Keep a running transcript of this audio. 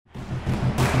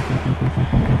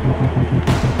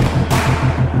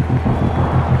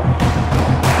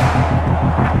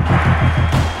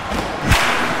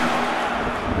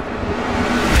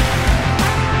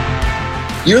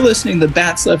You're listening to the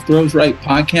Bats Left Throws Right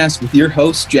podcast with your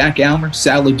hosts, Jack Almer,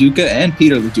 Sal LaDuca, and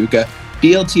Peter LaDuca.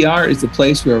 BLTR is the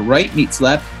place where right meets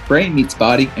left, brain meets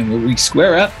body, and where we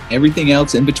square up everything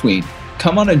else in between.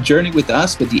 Come on a journey with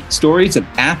us with the stories of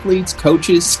athletes,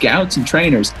 coaches, scouts, and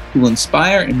trainers who will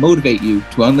inspire and motivate you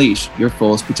to unleash your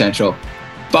fullest potential.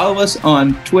 Follow us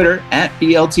on Twitter at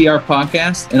BLTR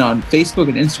Podcast and on Facebook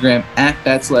and Instagram at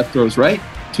Bats Left Throws Right.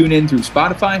 Tune in through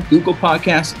Spotify, Google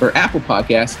Podcasts, or Apple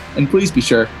Podcasts, and please be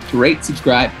sure to rate,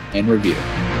 subscribe, and review.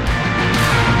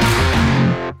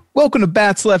 Welcome to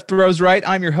Bats Left Throws Right.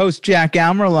 I'm your host, Jack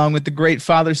Almer, along with the great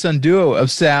father-son duo of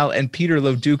Sal and Peter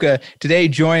LaDuca. Today,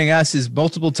 joining us is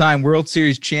multiple-time World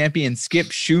Series champion Skip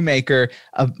Schumaker,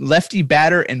 a lefty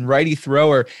batter and righty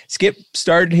thrower. Skip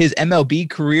started his MLB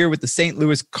career with the St.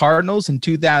 Louis Cardinals in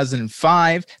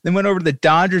 2005, then went over to the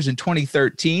Dodgers in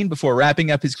 2013 before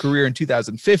wrapping up his career in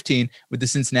 2015 with the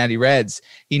Cincinnati Reds.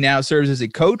 He now serves as a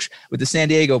coach with the San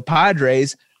Diego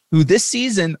Padres, who this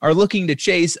season are looking to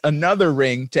chase another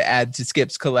ring to add to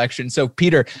Skip's collection. So,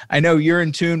 Peter, I know you're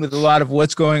in tune with a lot of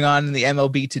what's going on in the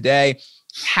MLB today.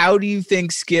 How do you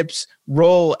think Skip's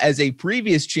role as a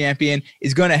previous champion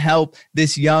is going to help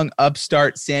this young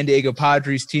upstart San Diego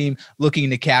Padres team looking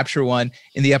to capture one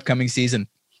in the upcoming season?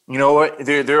 You know what?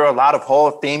 There are a lot of Hall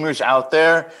of Famers out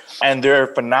there, and they're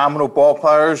phenomenal ball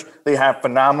players. They have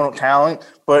phenomenal talent,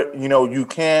 but,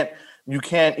 you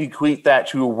can't equate that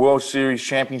to a World Series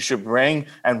championship ring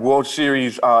and World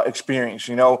Series experience.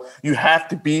 You have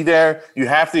to be there. You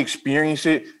have to experience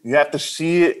it. You have to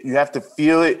see it. You have to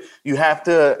feel it. You have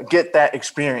to get that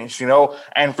experience,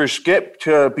 And for Skip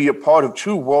to be a part of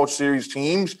two World Series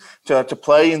teams, to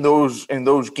play in those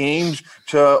games,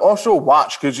 to also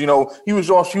watch, because, he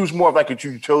was more of like a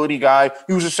utility guy.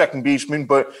 He was a second baseman,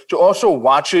 but to also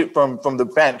watch it from the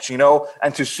bench,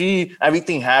 and to see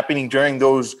everything happening during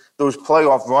those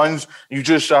playoff runs, you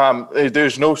just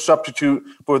there's no substitute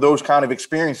for those kind of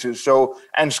experiences. So,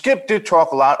 and Skip did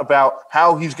talk a lot about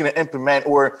how he's going to implement,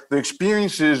 or the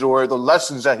experiences or the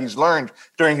lessons that he's learned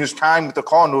during his time with the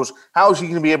Cardinals. How is he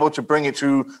going to be able to bring it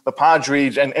to the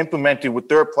Padres and implement it with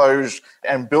their players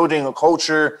and building a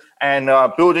culture and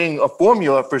building a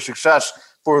formula for success,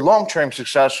 for long-term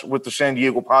success with the San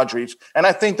Diego Padres? And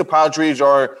I think the Padres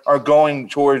are going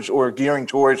towards, or gearing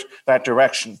towards, that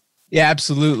direction. Yeah,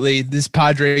 absolutely. This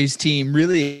Padres team,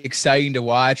 really exciting to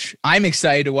watch. I'm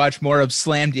excited to watch more of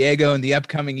Slam Diego in the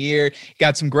upcoming year.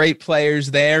 Got some great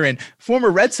players there, and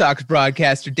former Red Sox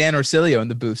broadcaster Dan Orsilio in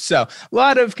the booth. So a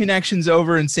lot of connections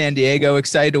over in San Diego.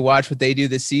 Excited to watch what they do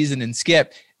this season. And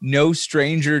Skip, no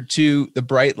stranger to the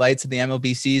bright lights of the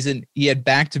MLB season. He had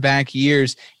back-to-back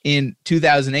years in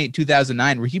 2008,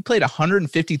 2009, where he played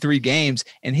 153 games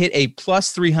and hit a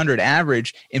plus 300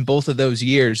 average in both of those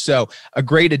years. So a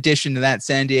great addition to that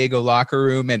San Diego locker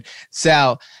room. And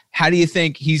Sal, how do you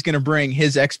think he's going to bring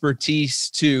his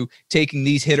expertise to taking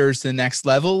these hitters to the next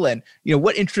level? And,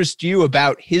 what interests you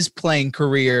about his playing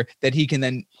career that he can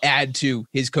then add to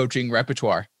his coaching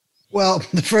repertoire? Well,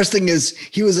 the first thing is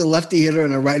he was a lefty hitter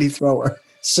and a righty thrower.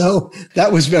 So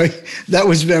that was one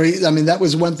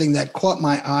thing that caught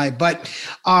my eye. But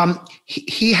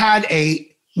he had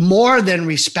a more than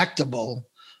respectable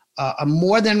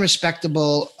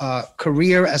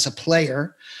career as a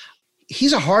player.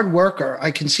 He's a hard worker.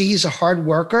 I can see he's a hard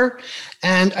worker.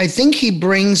 And I think he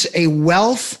brings a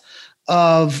wealth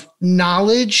of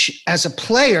knowledge as a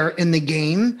player in the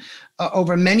game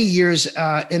over many years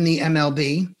in the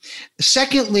MLB.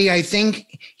 Secondly, I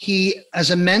think he, as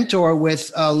a mentor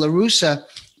with La Russa,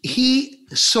 he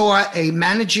saw a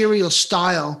managerial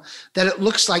style that it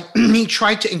looks like he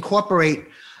tried to incorporate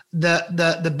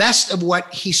the best of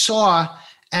what he saw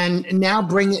and now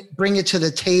bring it to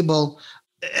the table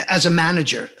as a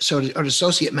manager, or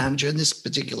associate manager in this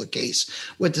particular case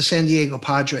with the San Diego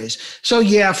Padres. So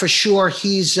yeah, for sure.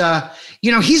 He's I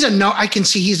can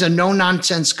see he's a no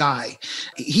nonsense guy.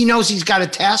 He knows he's got a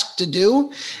task to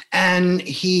do, and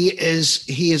he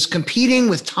is competing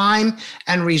with time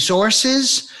and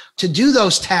resources to do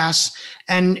those tasks.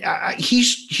 And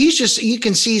he's just, you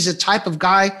can see he's a type of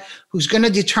guy who's going to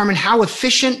determine how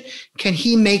efficient can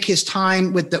he make his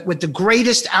time with the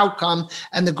greatest outcome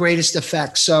and the greatest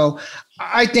effect. So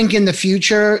I think in the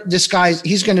future,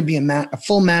 he's going to be a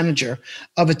full manager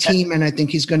of a team. And I think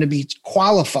he's going to be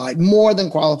more than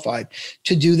qualified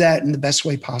to do that in the best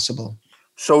way possible.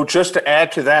 So just to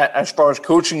add to that, as far as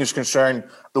coaching is concerned,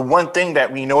 the one thing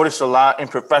that we notice a lot in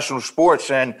professional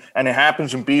sports, and it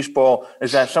happens in baseball,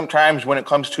 is that sometimes when it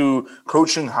comes to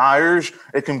coaching hires,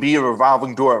 it can be a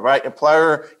revolving door, right? A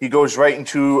player, he goes right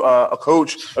into a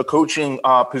coaching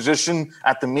position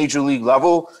at the major league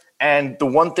level. And the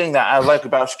one thing that I like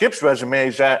about Skip's resume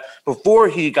is that before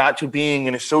he got to being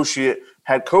an associate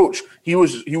head coach, he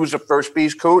was a first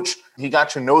base coach. He got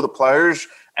to know the players.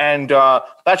 And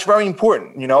that's very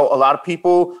important. You know, a lot of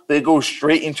people, they go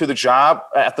straight into the job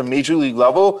at the major league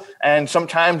level, and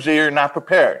sometimes they're not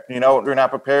prepared. You know, they're not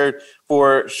prepared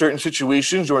for certain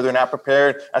situations, or they're not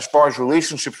prepared as far as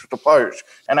relationships with the players.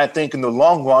 And I think in the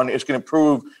long run, it's going to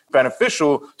prove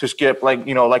beneficial to Skip, like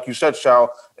you said,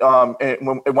 Sal,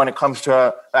 when it comes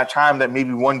to that time that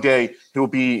maybe one day he'll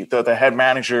be the head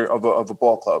manager of a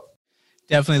ball club.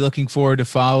 Definitely looking forward to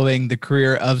following the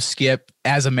career of Skip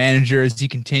as a manager as he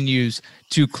continues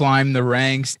to climb the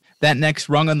ranks. That next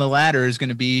rung on the ladder is going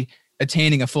to be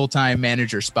attaining a full-time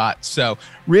manager spot. So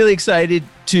really excited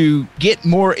to get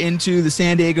more into the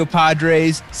San Diego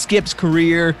Padres, Skip's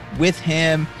career with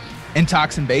him, and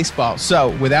talk some baseball.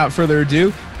 So without further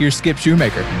ado, here's Skip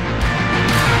Shoemaker.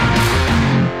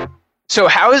 So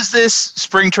how has this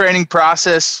spring training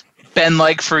process been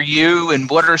like for you, and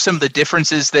what are some of the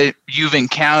differences that you've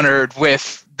encountered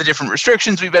with the different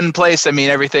restrictions we've been in place? I mean,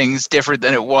 everything's different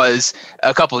than it was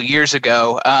a couple of years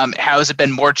ago. How has it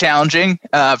been more challenging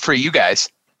for you guys?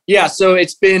 Yeah, so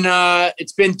it's been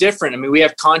different. I mean, we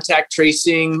have contact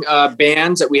tracing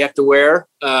bands that we have to wear.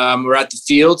 We're at the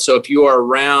field, so if you are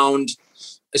around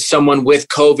someone with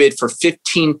COVID for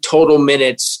 15 total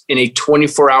minutes in a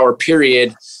 24-hour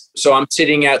period, so I'm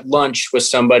sitting at lunch with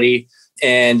somebody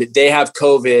and they have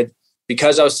COVID,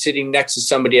 because I was sitting next to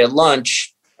somebody at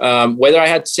lunch, whether I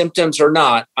had symptoms or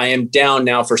not, I am down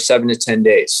now for 7 to 10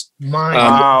 days.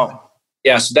 Wow.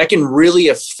 Yeah, so that can really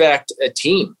affect a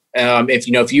team.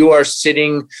 If you are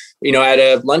sitting, at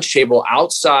a lunch table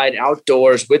outside,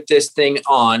 outdoors with this thing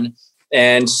on,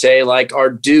 and say like our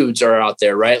dudes are out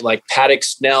there, right? Like Paddock,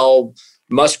 Snell,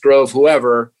 Musgrove,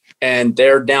 whoever, and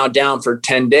they're now down for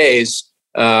 10 days,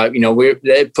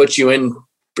 it puts you in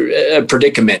a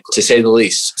predicament, to say the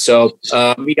least. So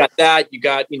you got that. You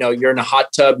got, you're in a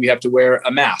hot tub. You have to wear a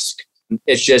mask.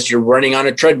 It's just you're running on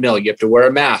a treadmill. You have to wear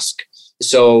a mask.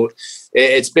 So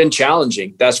it's been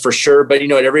challenging, that's for sure. But,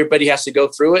 everybody has to go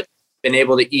through it. Been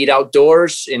able to eat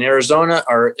outdoors in Arizona,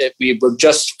 we were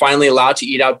just finally allowed to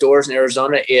eat outdoors in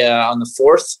Arizona on the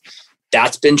 4th.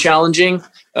 That's been challenging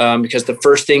because the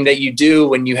first thing that you do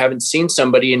when you haven't seen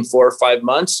somebody in 4 or 5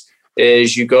 months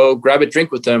is you go grab a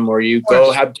drink with them, or you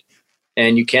go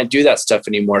and you can't do that stuff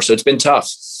anymore. So it's been tough.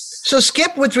 So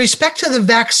Skip, with respect to the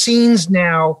vaccines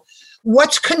now,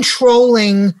 what's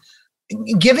controlling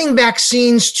giving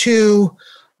vaccines to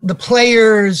the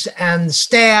players and the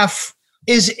staff?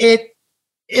 Is it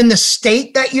in the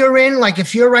state that you're in? Like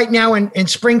if you're right now in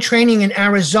spring training in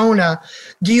Arizona,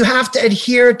 do you have to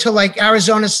adhere to like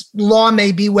Arizona's law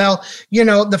may be,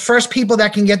 the first people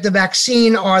that can get the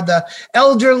vaccine are the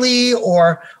elderly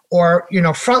or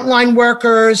frontline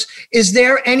workers? Is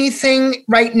there anything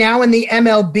right now in the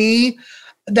MLB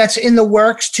that's in the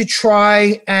works to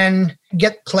try and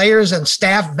get players and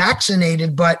staff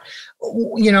vaccinated? But,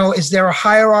 is there a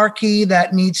hierarchy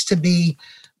that needs to be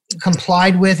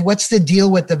complied with? What's the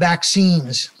deal with the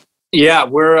vaccines? Yeah,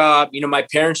 we're, my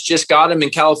parents just got them in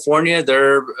California.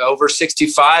 They're over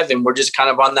 65, and we're just kind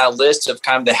of on that list of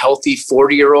kind of the healthy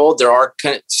 40-year-old. There are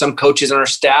some coaches on our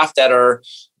staff that are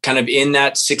kind of in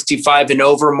that 65 and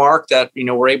over mark that,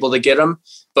 we're able to get them.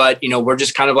 But, we're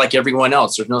just kind of like everyone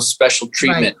else. There's no special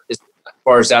treatment as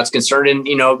far as that's concerned.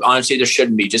 And, honestly, there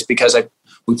shouldn't be. Just because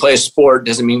we play a sport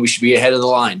doesn't mean we should be ahead of the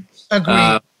line.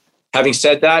 Agreed. Having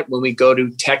said that, when we go to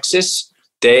Texas,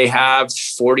 they have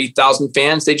 40,000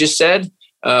 fans, they just said,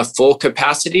 full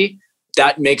capacity.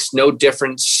 That makes no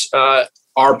difference.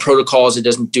 Our protocols, it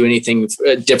doesn't do anything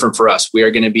different for us. We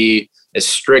are going to be as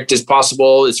strict as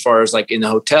possible as far as like in the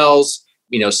hotels,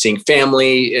 seeing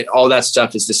family, all that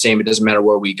stuff is the same. It doesn't matter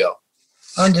where we go.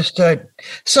 Understood.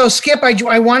 So Skip,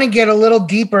 I want to get a little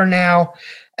deeper now.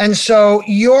 And so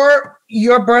your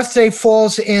birthday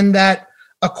falls in that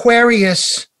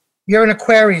Aquarius. You're an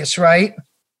Aquarius, right?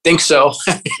 Think so.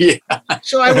 Yeah.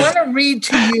 So I want to read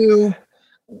to you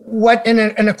what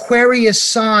an Aquarius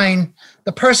sign,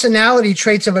 the personality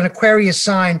traits of an Aquarius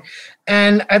sign.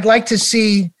 And I'd like to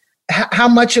see how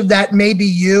much of that may be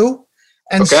you.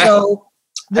 And so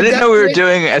I didn't know we were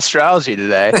doing astrology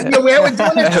today. Yeah, we were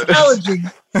doing astrology.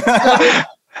 I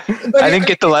didn't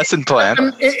get the lesson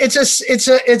plan.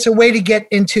 It's a way to get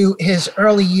into his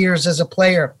early years as a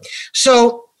player.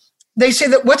 So they say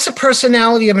that what's the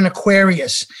personality of an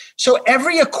Aquarius? So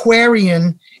every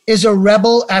Aquarian is a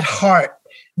rebel at heart.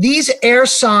 These air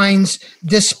signs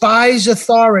despise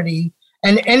authority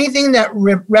and anything that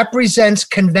represents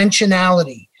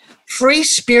conventionality.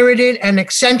 Free-spirited and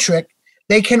eccentric,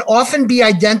 they can often be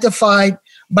identified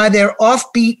by their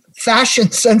offbeat fashion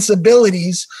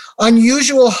sensibilities,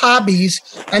 unusual hobbies,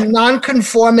 and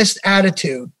nonconformist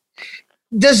attitude.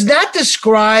 Does that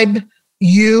describe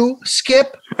you,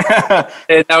 Skip?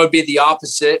 And that would be the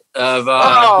opposite of.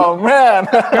 Oh man!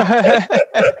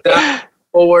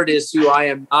 Forward is who I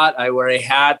am not. I wear a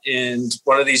hat and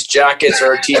one of these jackets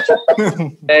or a t-shirt.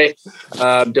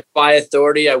 Defy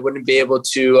authority. I wouldn't be able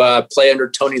to play under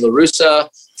Tony La Russa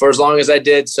for as long as I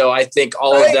did. So I think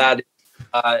all of that is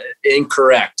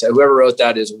incorrect. Whoever wrote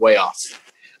that is way off.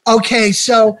 Okay,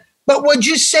 so, but would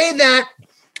you say that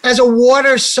as a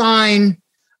water sign,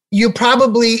 you're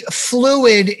probably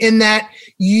fluid in that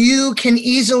you can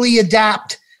easily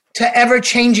adapt to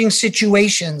ever-changing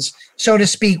situations, so to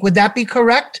speak? Would that be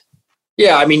correct?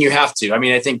 Yeah, I mean, you have to. I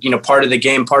mean, I think, part of the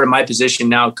game, part of my position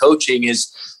now coaching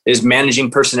is managing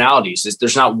personalities.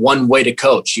 There's not one way to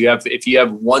coach. If you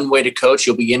have one way to coach,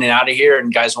 you'll be in and out of here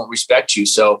and guys won't respect you.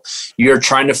 So you're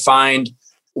trying to find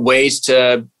ways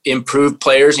to improve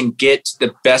players and get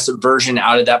the best version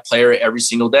out of that player every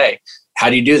single day. How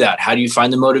do you do that? How do you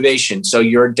find the motivation? So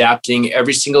you're adapting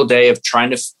every single day of trying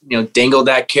to, dangle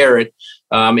that carrot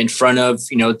in front of,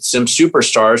 some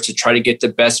superstars to try to get the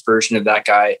best version of that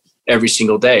guy every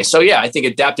single day. So, yeah, I think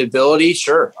adaptability,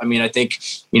 sure. I mean, I think,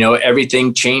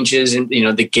 everything changes and,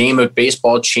 the game of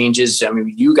baseball changes. I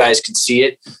mean, you guys can see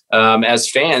it as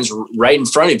fans right in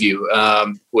front of you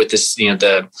with this,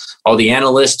 all the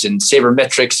analysts and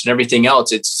sabermetrics and everything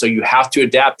else. So you have to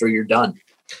adapt or you're done.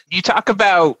 You talk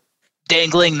about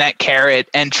dangling that carrot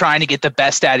and trying to get the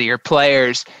best out of your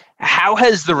players. How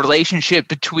has the relationship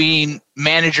between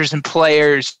managers and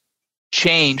players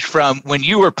changed from when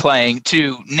you were playing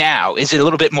to now? Is it a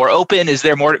little bit more open? Is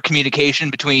there more communication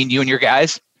between you and your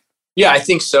guys? Yeah, I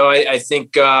think so. I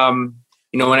think, when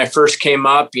I first came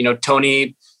up,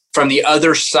 Tony from the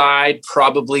other side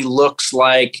probably looks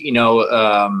like,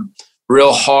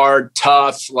 real hard,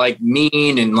 tough, like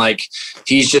mean. And like,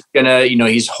 he's just gonna,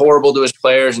 he's horrible to his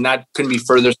players. And that couldn't be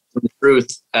further from the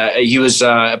truth. He was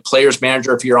a player's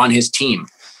manager if you're on his team.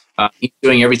 He's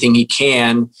doing everything he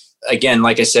can, again,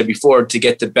 like I said before, to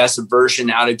get the best version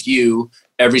out of you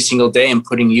every single day and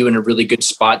putting you in a really good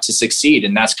spot to succeed.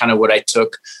 And that's kind of what I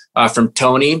took from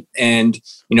Tony. And,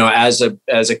 as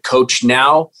a coach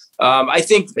now, I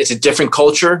think it's a different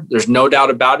culture. There's no doubt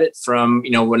about it from,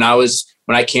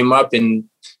 when I came up in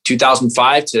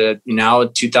 2005 to now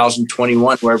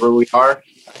 2021, wherever we are,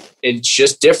 it's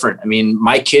just different. I mean,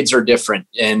 my kids are different.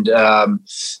 And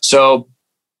so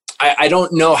I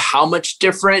don't know how much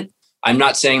different. I'm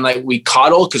not saying like we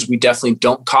coddle, because we definitely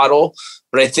don't coddle,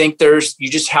 but I think you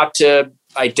just have to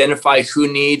identify who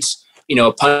needs,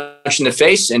 a punch in the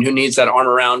face and who needs that arm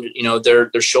around,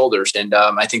 their shoulders. And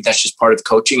I think that's just part of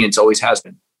coaching. And it's always has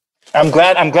been. I'm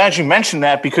glad you mentioned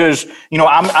that because,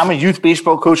 I'm a youth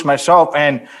baseball coach myself,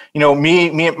 and, me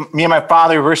and my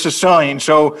father versus son.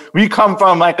 So we come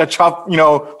from like a tough,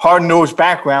 hard-nosed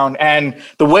background. And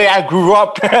the way I grew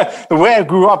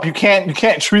up, you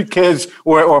can't treat kids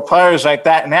or players like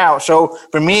that now. So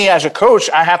for me as a coach,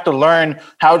 I have to learn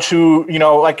how to,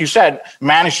 like you said,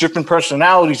 manage different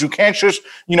personalities. You can't just,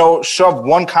 shove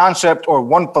one concept or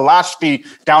one philosophy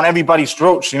down everybody's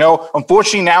throats.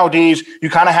 Unfortunately nowadays you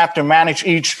kind of have to manage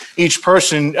each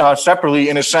person separately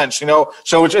in a sense,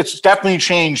 so it's definitely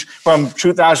changed from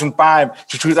 2005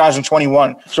 to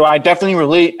 2021. So I definitely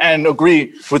relate and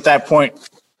agree with that point.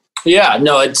 Yeah,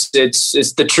 no, it's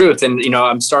the truth. And,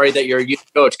 I'm sorry that you're a youth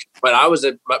coach, but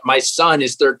my son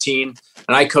is 13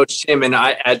 and I coached him, and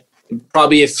at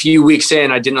probably a few weeks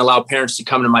in, I didn't allow parents to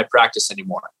come to my practice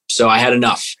anymore. So I had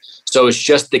enough. So it's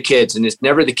just the kids, and it's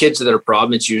never the kids that are a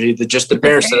problem. It's usually just the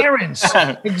parents.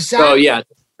 Exactly. So yeah.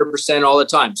 100% all the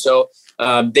time. So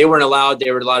they weren't allowed.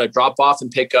 They were allowed to drop off and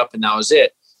pick up, and that was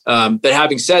it. But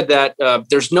having said that,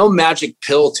 there's no magic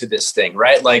pill to this thing,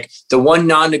 right? Like the one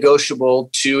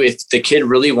non-negotiable to if the kid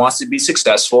really wants to be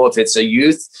successful, if it's a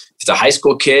youth, if it's a high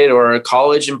school kid or a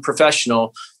college and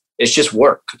professional, it's just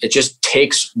work. It just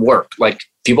takes work. Like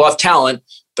people have talent,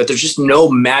 but there's just no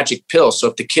magic pill. So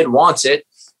if the kid wants it,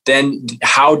 then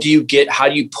how do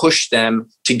you push them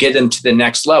to get them to the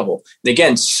next level? And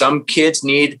again, some kids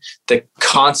need the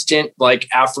constant, like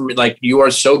you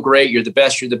are so great, you're the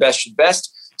best, you're the best, you're the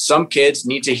best. Some kids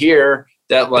need to hear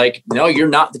that, like, no, you're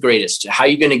not the greatest. How are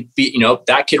you going to be,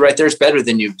 that kid right there is better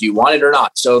than you. Do you want it or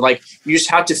not? So like, you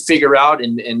just have to figure out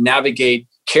and navigate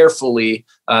carefully,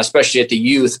 especially at the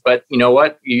youth. But you know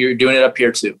what? You're doing it up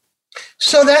here too.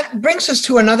 So that brings us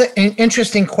to another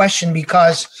interesting question,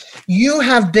 because you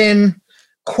have been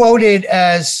quoted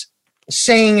as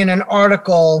saying in an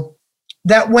article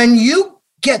that when you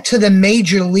get to the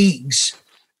major leagues,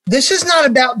 this is not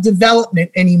about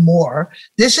development anymore.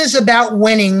 This is about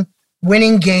winning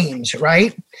games,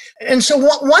 right? And so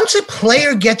once a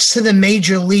player gets to the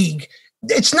major league,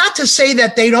 it's not to say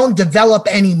that they don't develop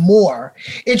anymore.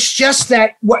 It's just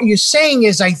that what you're saying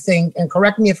is, I think, and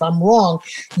correct me if I'm wrong,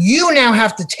 you now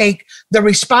have to take the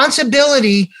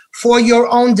responsibility for your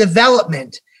own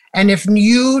development. And if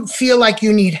you feel like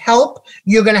you need help,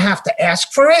 you're going to have to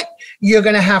ask for it. You're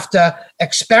going to have to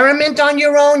experiment on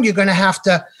your own. You're going to have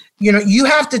to, you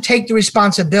have to take the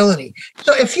responsibility.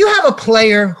 So if you have a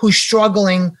player who's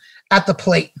struggling at the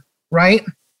plate, right?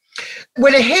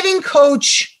 Would a hitting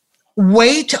coach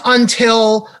wait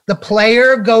until the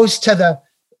player goes to the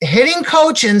hitting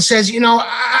coach and says,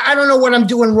 I don't know what I'm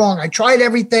doing wrong. I tried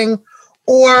everything.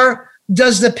 Or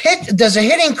does a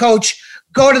hitting coach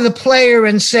go to the player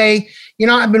and say,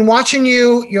 I've been watching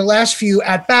your last few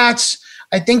at-bats.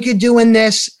 I think you're doing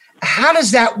this. How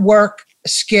does that work,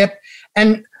 Skip?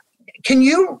 And can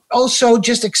you also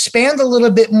just expand a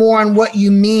little bit more on what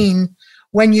you mean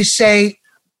when you say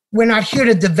we're not here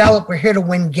to develop, we're here to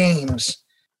win games?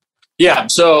 Yeah,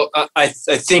 so I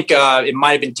think it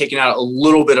might have been taken out a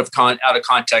little bit out of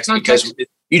context because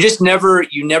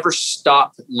you never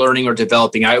stop learning or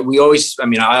developing. I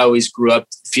always grew up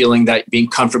feeling that being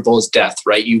comfortable is death,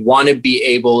 right? You want to be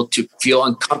able to feel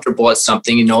uncomfortable at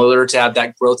something in order to have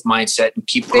that growth mindset and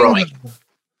keep growing.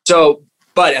 So,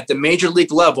 but at the major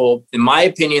league level, in my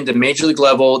opinion, the major league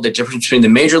level, the difference between the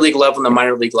major league level and the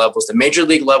minor league level is the major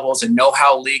league level is a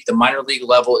know-how league. The minor league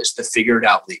level is the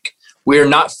figure-it-out league. We are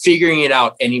not figuring it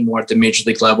out anymore at the major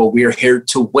league level. We are here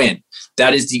to win.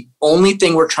 That is the only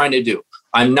thing we're trying to do.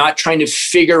 I'm not trying to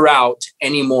figure out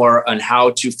anymore on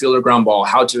how to field a ground ball,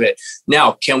 how to hit.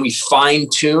 Now, can we fine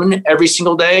tune every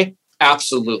single day?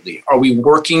 Absolutely. Are we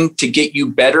working to get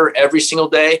you better every single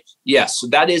day? Yes. So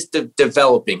that is the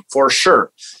developing for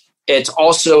sure. It's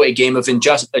also a game of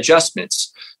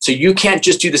adjustments. So you can't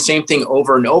just do the same thing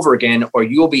over and over again, or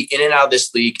you will be in and out of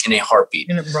this league in a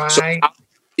heartbeat. Right. So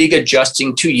league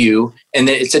adjusting to you, and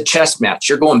then it's a chess match.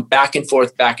 You're going back and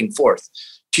forth, back and forth.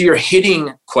 To your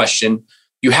hitting question,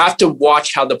 you have to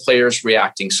watch how the player is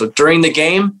reacting. So during the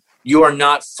game, you are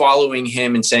not following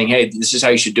him and saying, hey, this is how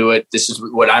you should do it. This is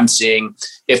what I'm seeing.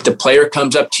 If the player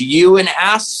comes up to you and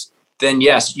asks, then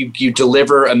yes, you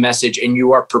deliver a message and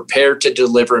you are prepared to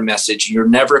deliver a message. You're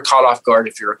never caught off guard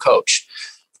if you're a coach.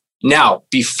 Now,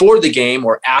 before the game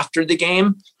or after the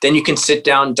game, then you can sit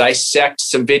down, dissect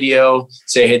some video,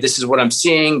 say, hey, this is what I'm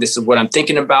seeing. This is what I'm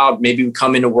thinking about. Maybe we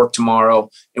come into work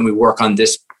tomorrow and we work on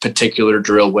this particular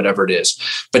drill, whatever it is.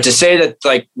 But to say that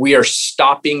like we are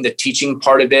stopping the teaching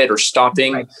part of it or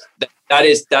stopping,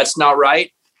 that's not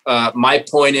right. My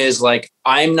point is like,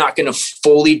 I'm not going to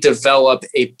fully develop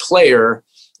a player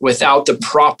without the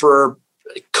proper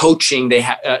coaching they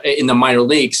have in the minor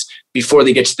leagues before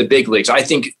they get to the big leagues. I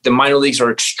think the minor leagues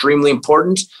are extremely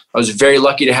important. I was very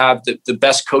lucky to have the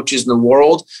best coaches in the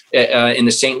world in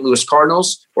the St. Louis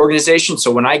Cardinals organization.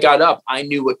 So when I got up, I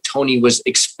knew what Tony was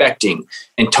expecting.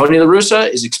 And Tony La Russa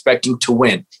is expecting to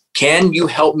win. Can you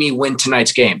help me win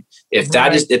tonight's game? If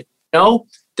that is no,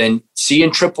 then see you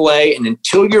in AAA. And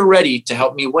until you're ready to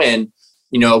help me win,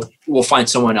 we'll find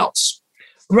someone else.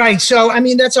 Right. So, I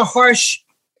mean, that's a harsh,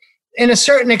 in a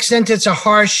certain extent, it's a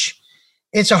harsh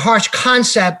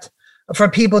concept for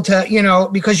people to,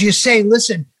 because you say,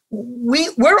 listen,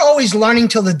 we're always learning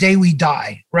till the day we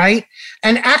die, right?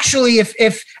 And actually,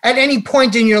 if at any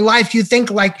point in your life you think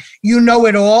like you know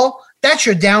it all, that's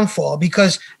your downfall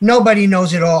because nobody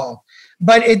knows it all.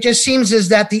 But it just seems as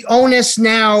that the onus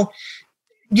now,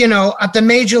 at the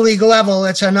major league level,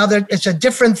 it's a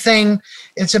different thing.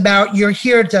 It's about you're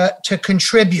here to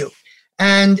contribute.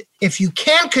 And if you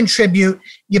can't contribute,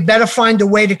 you better find a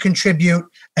way to contribute,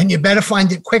 and you better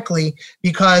find it quickly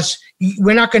because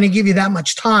we're not going to give you that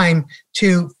much time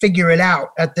to figure it out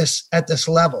at this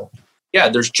level. Yeah,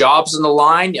 there's jobs in the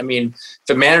line. I mean, if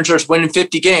a manager's winning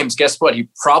 50 games, guess what? He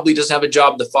probably doesn't have a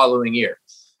job the following year.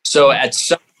 So at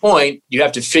some point, you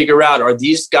have to figure out, are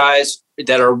these guys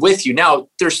that are with you? Now,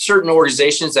 there's certain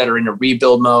organizations that are in a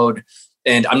rebuild mode,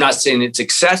 and I'm not saying it's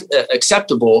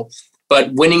acceptable,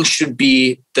 but winning should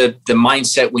be the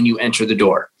mindset when you enter the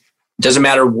door. It doesn't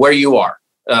matter where you are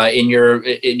at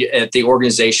the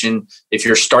organization. If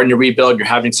you're starting to rebuild, you're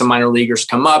having some minor leaguers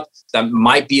come up, that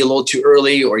might be a little too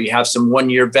early, or you have some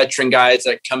one-year veteran guys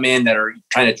that come in that are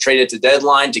trying to trade at the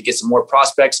deadline to get some more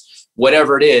prospects.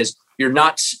 Whatever it is, you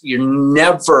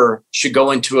never should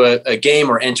go into a game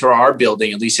or enter our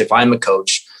building, at least if I'm a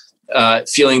coach,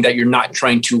 feeling that you're not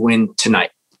trying to win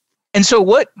tonight. And so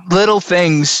what little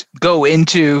things go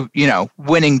into,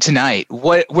 winning tonight?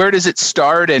 Where does it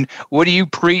start, and what do you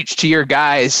preach to your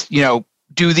guys,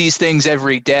 do these things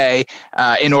every day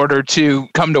in order to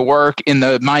come to work in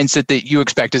the mindset that you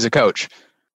expect as a coach?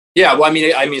 Yeah, well, I mean,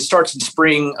 it starts in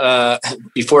spring,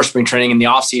 before spring training in the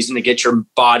off season, to get your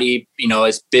body,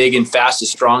 as big and fast, as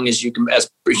strong as you can, as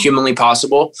humanly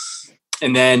possible.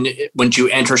 And then once you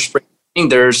enter spring,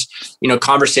 there's,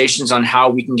 conversations on how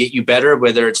we can get you better,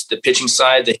 whether it's the pitching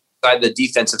side, the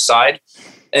defensive side.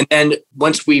 And then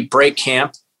once we break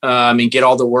camp and get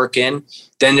all the work in,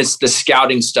 then it's the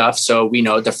scouting stuff. So we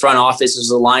know the front office is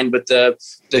aligned with the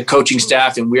coaching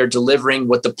staff, and we are delivering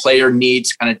what the player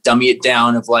needs, kind of dummy it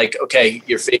down of like, okay,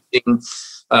 you're facing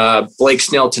Blake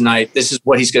Snell tonight. This is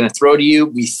what he's going to throw to you.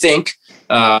 We think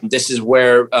this is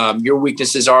where your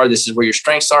weaknesses are. This is where your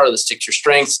strengths are. Let's stick to your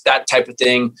strengths, that type of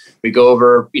thing. We go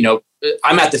over,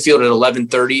 I'm at the field at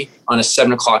 11:30 on a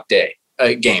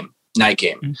 7:00 night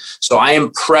game. Mm-hmm. So I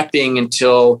am prepping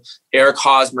until Eric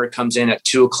Hosmer comes in at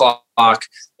 2:00,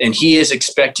 and he is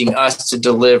expecting us to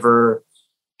deliver.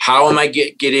 How am I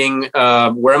getting,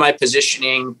 where am I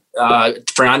positioning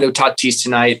Fernando Tatis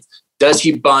tonight? Does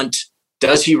he bunt?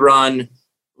 Does he run?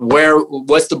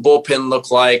 What's the bullpen look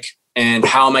like? And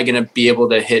how am I going to be able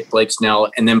to hit Blake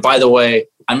Snell? And then, by the way,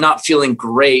 I'm not feeling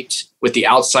great with the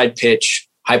outside pitch,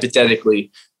 hypothetically.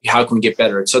 How can we get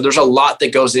better? So there's a lot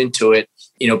that goes into it,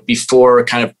 before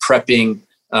kind of prepping,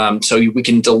 so we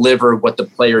can deliver what the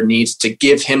player needs to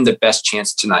give him the best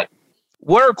chance tonight.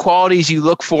 What are qualities you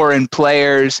look for in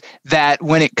players that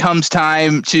when it comes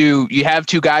time to, you have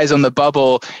two guys on the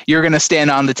bubble, you're going to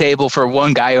stand on the table for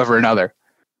one guy over another?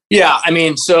 Yeah, I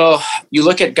mean, so you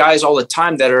look at guys all the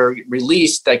time that are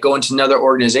released that go into another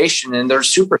organization and they're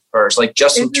superstars, like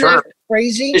Justin Turner. That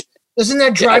crazy? Doesn't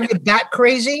that drive you that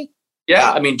crazy?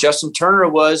 Yeah, I mean, Justin Turner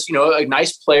was, a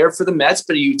nice player for the Mets,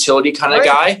 but a utility kind of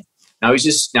guy. Now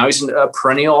he's a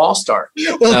perennial all-star.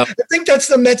 Well, I think that's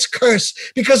the Mets curse,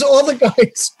 because all the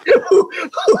guys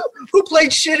who played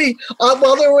shitty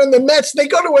while they were in the Mets, they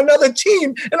go to another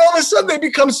team, and all of a sudden they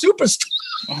become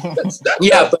superstars.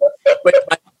 Yeah, but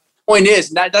my point is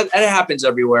that happens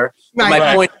everywhere. Right.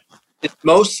 My point is,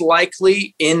 most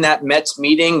likely in that Mets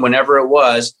meeting, whenever it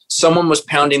was, someone was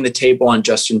pounding the table on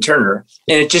Justin Turner,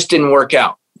 and it just didn't work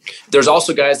out. There's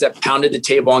also guys that pounded the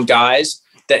table on guys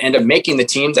that end up making the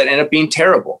team that end up being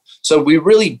terrible. So we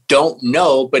really don't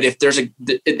know, but if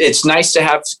it's nice to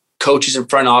have coaches in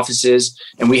front offices,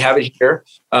 and we have it here,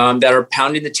 that are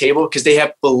pounding the table because they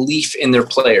have belief in their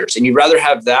players. And you'd rather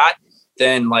have that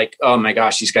than like, oh my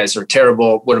gosh, these guys are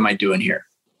terrible. What am I doing here?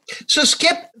 So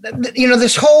Skip,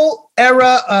 this whole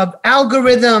era of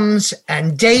algorithms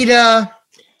and data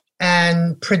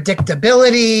and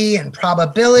predictability and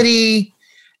probability,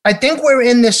 I think we're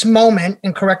in this moment,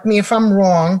 and correct me if I'm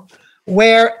wrong,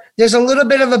 where there's a little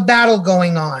bit of a battle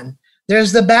going on.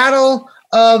 There's the battle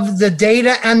of the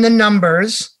data and the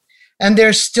numbers, and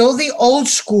there's still the old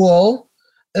school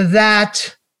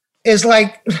that is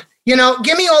like,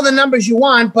 give me all the numbers you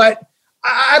want, but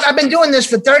I've been doing this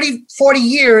for 30, 40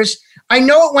 years. I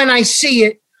know it when I see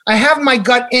it. I have my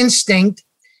gut instinct.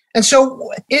 And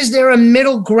so is there a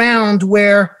middle ground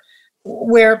where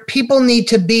people need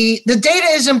to be, the data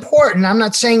is important. I'm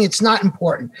not saying it's not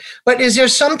important, but is there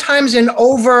sometimes an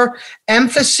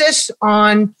overemphasis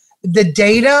on the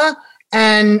data?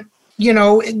 And,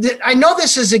 I know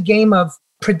this is a game of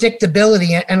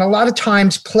predictability, and a lot of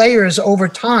times players over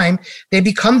time, they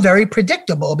become very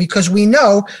predictable because we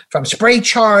know from spray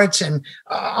charts and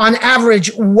on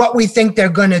average what we think they're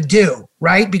going to do,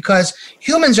 right? Because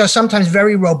humans are sometimes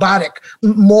very robotic,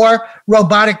 more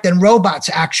robotic than robots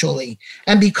actually.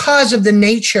 And because of the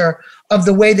nature of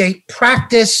the way they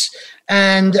practice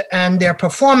and their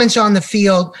performance on the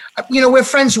field, we're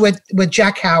friends with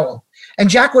Jack Howell.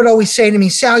 And Jack would always say to me,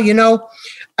 Sal,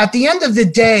 at the end of the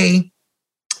day,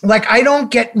 like, I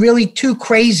don't get really too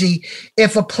crazy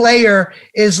if a player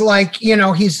is like,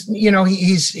 he's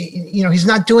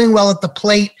not doing well at the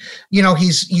plate,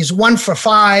 he's 1 for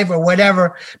 5 or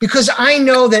whatever, because I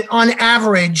know that on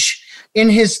average in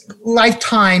his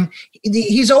lifetime,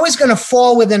 he's always going to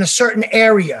fall within a certain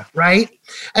area, right?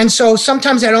 And so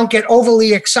sometimes I don't get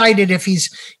overly excited if he's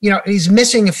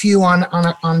missing a few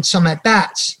on some at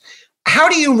bats. How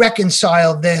do you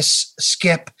reconcile this,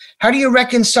 Skip? How do you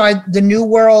reconcile the new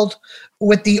world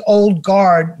with the old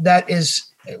guard that is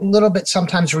a little bit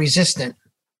sometimes resistant?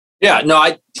 Yeah,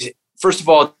 no, first of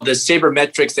all, the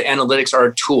sabermetrics, the analytics are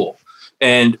a tool.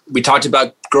 And we talked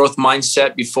about growth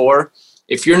mindset before.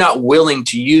 If you're not willing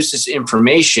to use this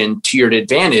information to your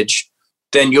advantage,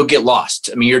 then you'll get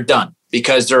lost. I mean, you're done.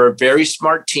 because there are very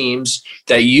smart teams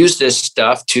that use this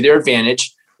stuff to their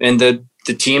advantage. And the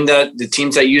teams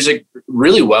that use it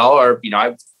really well are,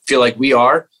 I feel like we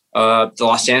are. The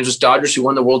Los Angeles Dodgers, who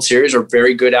won the World Series, are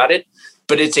very good at it.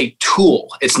 But it's a tool.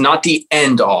 It's not the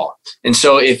end all. And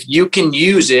so if you can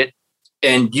use it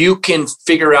and you can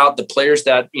figure out the players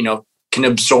that, can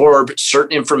absorb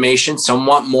certain information,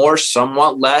 somewhat more,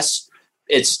 somewhat less,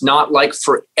 it's not like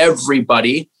for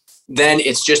everybody, then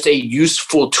it's just a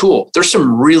useful tool. There's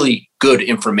some really good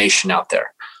information out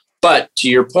there. But to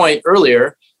your point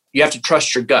earlier, you have to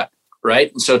trust your gut,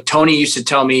 right? And so Tony used to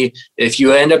tell me, if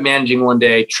you end up managing one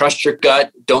day, trust your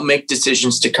gut, don't make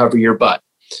decisions to cover your butt.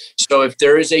 So if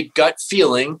there is a gut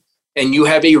feeling and you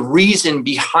have a reason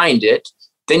behind it,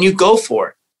 then you go for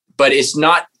it. But it's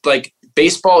not like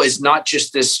baseball is not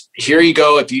just this, here you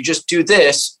go, if you just do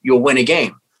this, you'll win a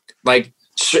game. Like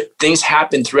things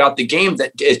happen throughout the game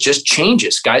that it just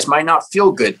changes. Guys might not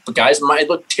feel good, but guys might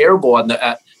look terrible on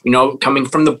the, coming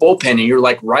from the bullpen, and you're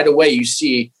like right away you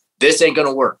see this ain't going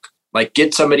to work. Like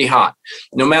get somebody hot.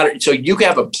 No matter, so you can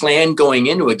have a plan going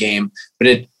into a game, but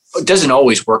it doesn't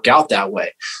always work out that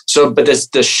way. So, but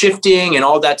the shifting and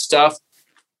all that stuff,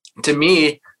 to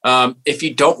me, if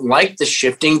you don't like the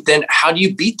shifting, then how do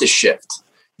you beat the shift?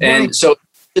 And so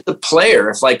the player,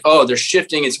 if like, oh, they're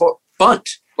shifting, it's bunt.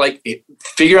 Like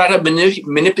figure out how to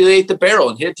manipulate the barrel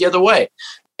and hit it the other way.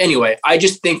 Anyway, I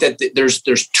just think that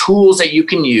there's tools that you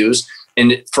can use.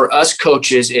 And for us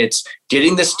coaches, it's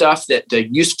getting the stuff, the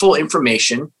useful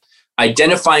information,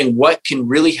 identifying what can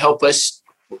really help us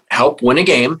help win a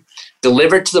game,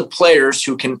 deliver it to the players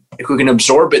who can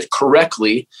absorb it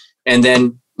correctly, and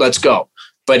then let's go.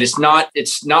 But it's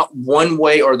not one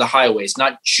way or the highway. It's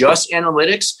not just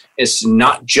analytics. It's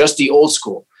not just the old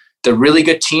school. The really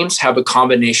good teams have a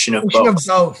combination of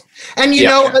both. And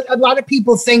a lot of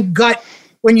people think gut.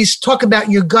 When you talk about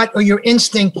your gut or your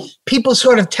instinct, people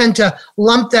sort of tend to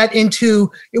lump that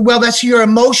into, well, that's your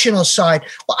emotional side.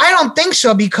 Well, I don't think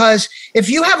so, because if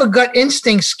you have a gut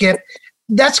instinct, Skip,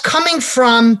 that's coming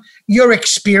from your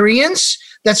experience.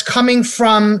 That's coming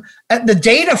from the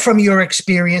data from your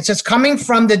experience. It's coming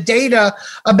from the data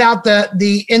about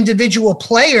the individual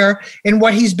player and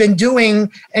what he's been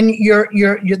doing, and your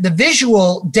the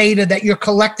visual data that you're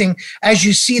collecting as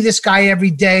you see this guy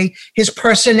every day, his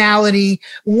personality,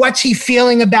 what's he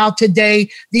feeling about today.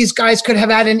 These guys could have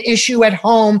had an issue at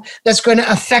home that's going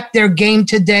to affect their game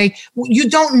today. You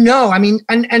don't know. I mean,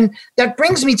 and that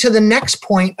brings me to the next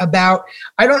point about,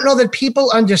 I don't know that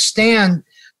people understand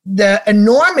the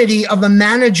enormity of a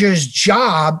manager's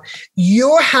job.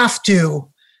 You have to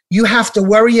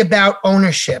worry about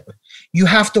ownership. You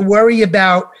have to worry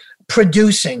about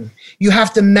producing. You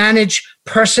have to manage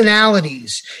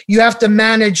personalities. You have to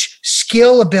manage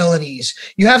skill abilities.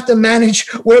 You have to manage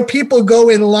where people go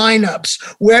in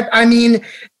lineups.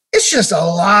 It's just a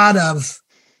lot of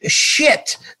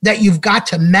shit that you've got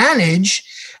to manage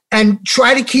and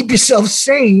try to keep yourself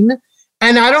sane.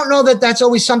 And I don't know that that's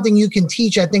always something you can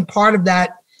teach. I think part of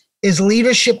that is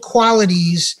leadership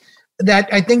qualities that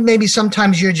I think maybe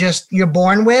sometimes you're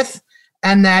born with,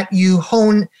 and that you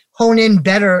hone in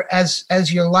better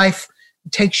as your life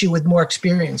takes you with more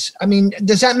experience. I mean,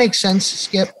 does that make sense,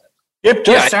 Skip? It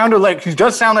does sound like he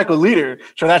does sound like a leader,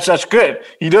 so that's good.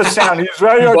 He does sound. He's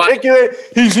very articulate.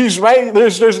 He's right.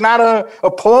 There's not a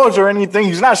pause or anything.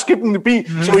 He's not skipping the beat,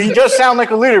 so he does sound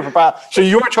like a leader. So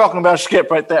you're talking about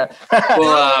Skip right there.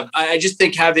 Well, I just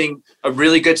think having a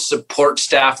really good support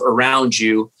staff around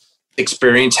you,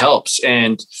 experience helps,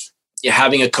 and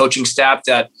having a coaching staff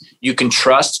that you can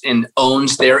trust and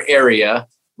owns their area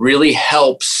really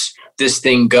helps this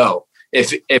thing go.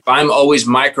 If I'm always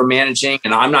micromanaging,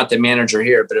 and I'm not the manager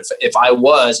here, but if I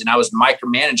was and I was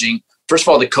micromanaging, first of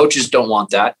all, the coaches don't want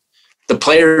that. The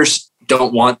players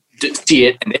don't want to see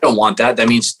it, and they don't want that. That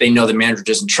means they know the manager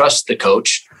doesn't trust the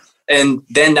coach. And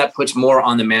then that puts more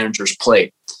on the manager's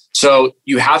plate. So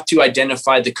you have to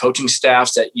identify the coaching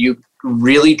staffs that you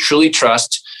really, truly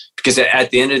trust, because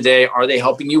at the end of the day, are they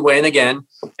helping you win again?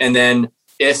 And then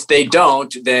if they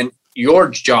don't, then your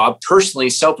job personally,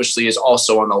 selfishly, is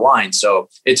also on the line. So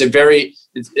it's I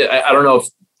don't know if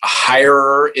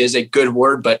hirer is a good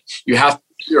word, but you have,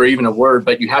 or even a word,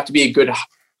 but you have to be a good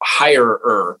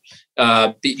hirer.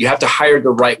 You have to hire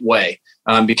the right way,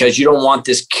 because you don't want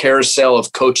this carousel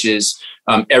of coaches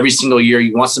every single year.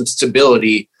 You want some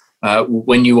stability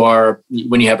when you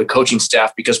have a coaching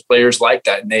staff, because players like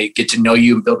that, and they get to know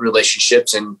you and build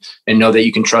relationships and know that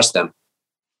you can trust them.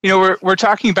 We're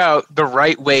talking about the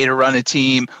right way to run a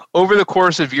team. Over the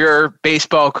course of your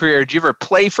baseball career, did you ever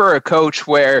play for a coach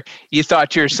where you thought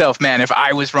to yourself, man, if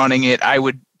I was running it, I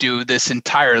would do this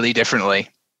entirely differently?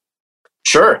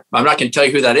 Sure. I'm not going to tell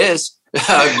you who that is,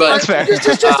 but That's fair. It's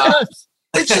just us.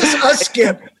 It's just us,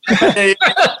 Skip.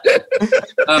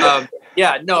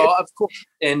 Yeah, no, of course.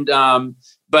 And,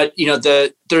 but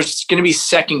there's going to be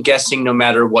second guessing no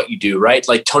matter what you do, right?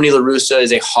 Like Tony La Russa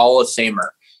is a Hall of Famer,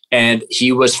 and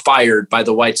he was fired by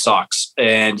the White Sox,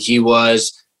 and he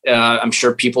was, I'm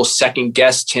sure people second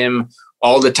guessed him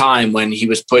all the time when he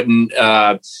was putting,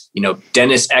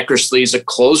 Dennis Eckersley as a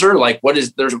closer. Like, what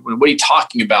are you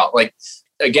talking about? Like,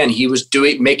 again, he was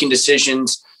making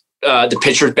decisions. The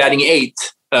pitcher's batting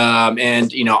eighth,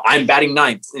 and I'm batting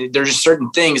ninth. There's just certain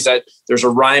things that there's a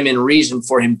rhyme and reason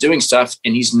for him doing stuff,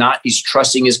 and he's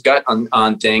trusting his gut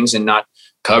on things and not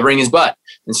covering his butt.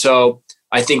 And so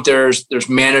I think there's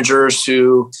managers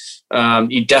who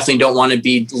you definitely don't want to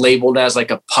be labeled as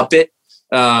like a puppet,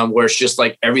 where it's just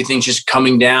like everything's just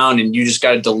coming down and you just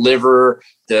got to deliver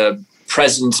the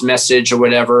president's message or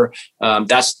whatever.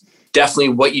 That's definitely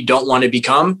what you don't want to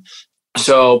become.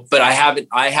 So, but I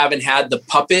haven't had the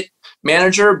puppet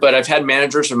manager, but I've had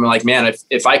managers who are like, man,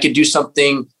 if I could do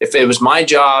something, if it was my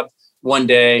job one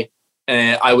day,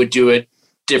 I would do it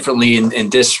differently in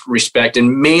this respect.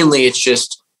 And mainly it's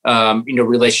just,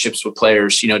 relationships with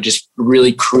players, just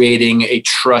really creating a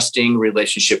trusting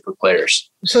relationship with players.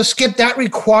 So Skip, that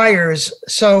requires,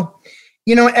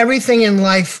 everything in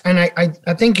life, and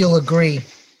I think you'll agree,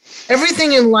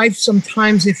 everything in life,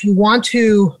 sometimes if you want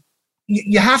to,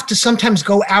 you have to sometimes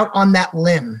go out on that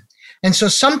limb. And so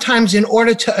sometimes in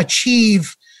order to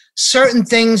achieve certain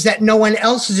things that no one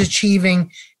else is achieving,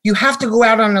 you have to go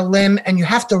out on a limb and you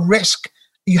have to risk.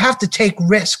 You have to take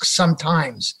risks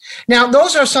sometimes. Now,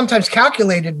 those are sometimes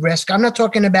calculated risk. I'm not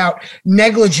talking about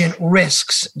negligent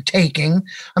risks taking.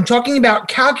 I'm talking about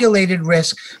calculated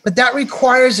risk, but that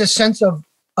requires a sense of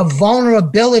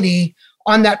vulnerability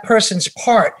on that person's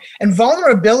part. And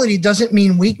vulnerability doesn't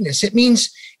mean weakness. It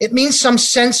means some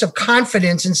sense of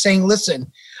confidence in saying,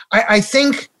 listen, I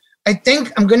think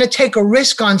I'm going to take a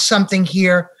risk on something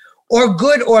here, or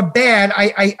good or bad.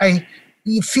 I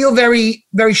feel very,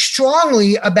 very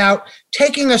strongly about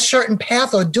taking a certain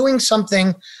path or doing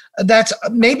something that's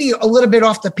maybe a little bit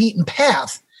off the beaten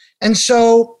path. And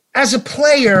so as a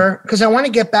player, because I want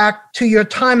to get back to your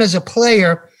time as a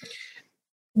player,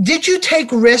 did you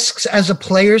take risks as a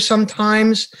player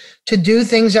sometimes to do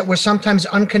things that were sometimes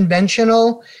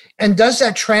unconventional? And does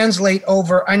that translate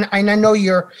over? And I know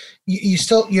you're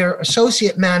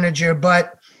associate manager,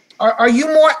 but are you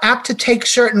more apt to take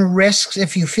certain risks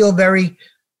if you feel very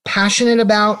passionate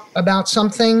about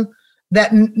something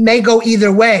that may go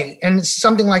either way? And it's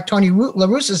something like Tony La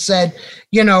Russa said,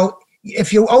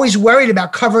 if you're always worried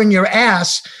about covering your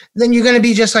ass, then you're going to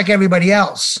be just like everybody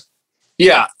else.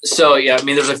 Yeah. So,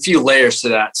 there's a few layers to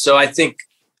that. So I think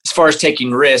as far as taking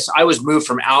risks, I was moved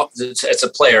as a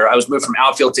player, I was moved from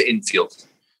outfield to infield.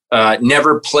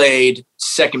 Never played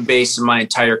second base in my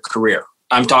entire career.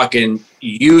 I'm talking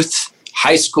youth,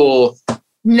 high school,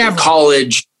 never,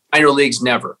 college, minor leagues,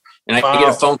 never. And I get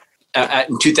a phone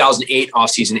in 2008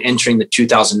 offseason, entering the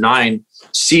 2009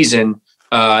 season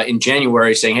in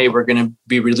January, saying, hey, we're going to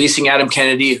be releasing Adam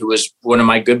Kennedy, who was one of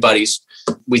my good buddies.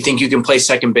 We think you can play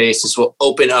second base. This will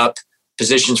open up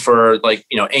positions for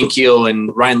Ankiel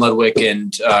and Ryan Ludwig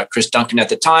and Chris Duncan at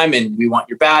the time. And we want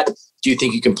your bat. Do you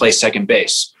think you can play second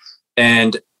base?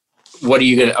 And what are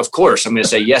you going to, of course, I'm going to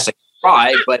say, yes, I can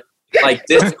try, but like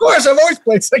this. Of course, I've always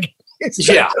played second base.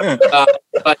 Yeah.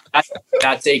 But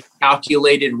that's a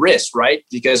calculated risk, right?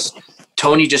 Because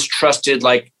Tony just trusted,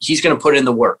 like, he's going to put in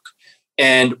the work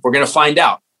and we're going to find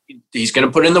out. He's going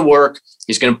to put in the work.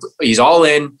 He's all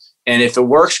in. And if it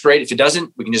works, great. If it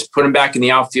doesn't, we can just put him back in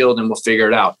the outfield and we'll figure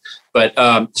it out. But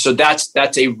so that's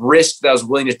a risk that I was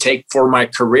willing to take for my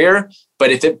career. But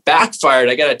if it backfired,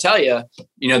 I got to tell you,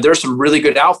 there's some really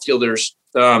good outfielders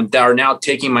that are now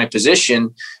taking my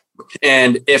position.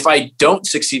 And if I don't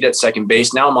succeed at second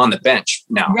base, now I'm on the bench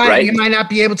now, right? You might not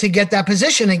be able to get that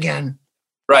position again.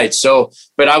 Right. So,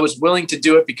 but I was willing to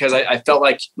do it because I felt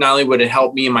like not only would it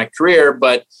help me in my career,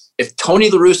 but if Tony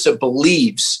La Russa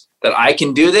believes that I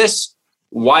can do this,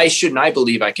 why shouldn't I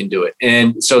believe I can do it?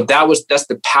 And so that's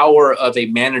the power of a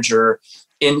manager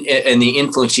in the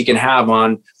influence he can have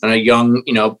on a young,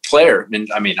 player. And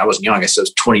I mean, I wasn't young, I guess I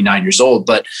was 29 years old,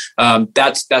 but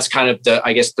that's kind of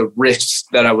the risks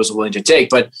that I was willing to take.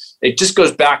 But it just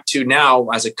goes back to now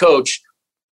as a coach,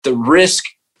 the risk,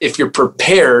 if you're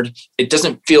prepared, it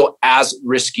doesn't feel as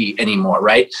risky anymore,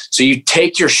 right? So you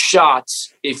take your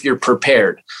shots if you're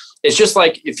prepared. It's just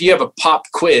like if you have a pop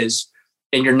quiz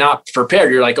and you're not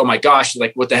prepared, you're like, oh my gosh,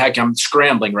 like what the heck, I'm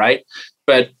scrambling, right?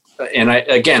 But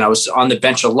I was on the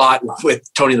bench a lot with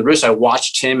Tony La Russa. I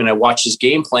watched him and I watched his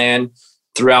game plan.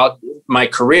 throughout my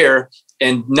career,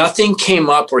 and nothing came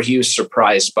up where he was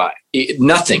surprised by it.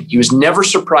 Nothing. He was never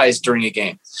surprised during a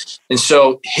game. And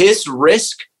so his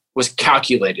risk was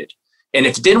calculated. And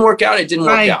if it didn't work out, it didn't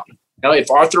work out.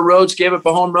 If Arthur Rhodes gave up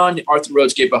a home run, Arthur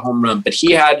Rhodes gave up a home run. But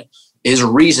he had his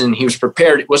reason. He was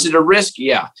prepared. Was it a risk?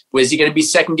 Yeah. Was he going to be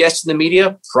second guessed in the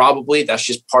media? Probably. That's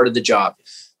just part of the job.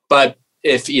 But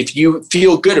if you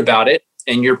feel good about it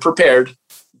and you're prepared,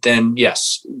 then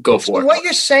yes, go for it. What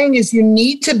you're saying is you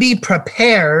need to be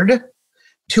prepared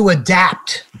to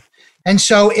adapt. And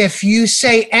so if you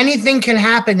say anything can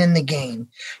happen in the game,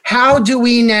 how do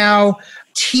we now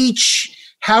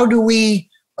teach, how do we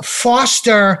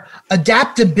foster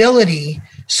adaptability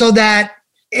so that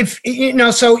if,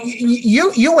 so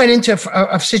you went into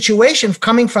a situation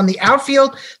coming from the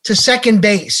outfield to second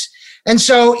base. And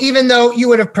so even though you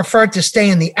would have preferred to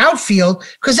stay in the outfield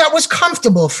because that was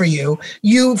comfortable for you,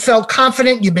 you felt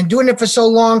confident, you've been doing it for so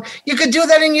long, you could do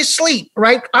that in your sleep,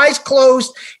 right? Eyes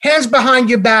closed, hands behind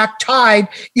your back, tied,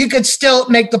 you could still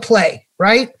make the play,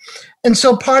 right? And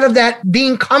so part of that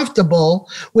being comfortable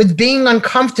with being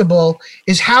uncomfortable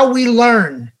is how we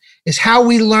learn and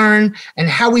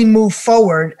how we move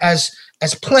forward as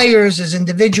players, as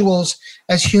individuals,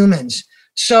 as humans.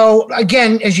 So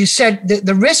again, as you said,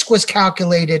 the risk was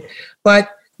calculated, but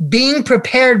being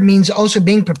prepared means also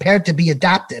being prepared to be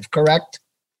adaptive, correct?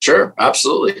 Sure,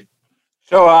 absolutely.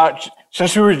 So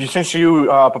since you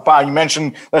Papa, you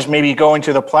mentioned let's maybe go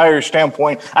into the player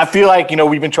standpoint. I feel like,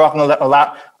 we've been talking a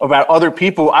lot about other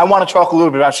people. I want to talk a little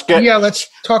bit about Skip. Yeah, let's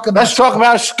talk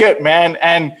about Skip, man.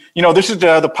 And, this is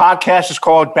the podcast is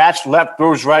called Bats Left,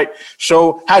 Throws Right.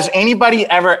 So has anybody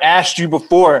ever asked you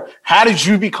before, how did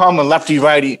you become a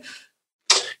lefty-righty?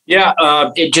 Yeah,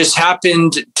 it just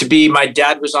happened to be my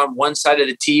dad was on one side of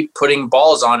the tee putting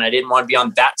balls on. I didn't want to be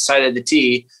on that side of the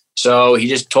tee. So he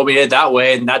just told me it that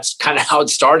way, and that's kind of how it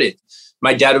started.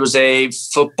 My dad was a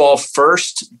football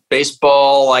first,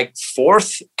 baseball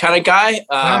fourth kind of guy.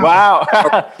 Wow.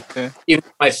 Even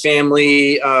my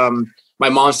family, my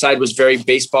mom's side was very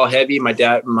baseball heavy.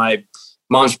 My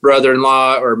mom's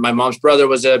brother-in-law or my mom's brother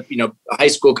was a high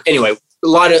school. Anyway, a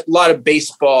lot of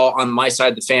baseball on my side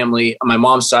of the family. On my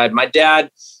mom's side, my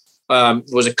dad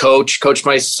was a coached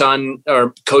my son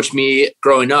or coached me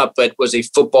growing up, but was a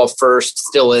football first,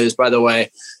 still is, by the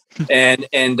way. And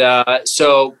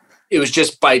so it was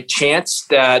just by chance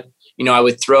that, I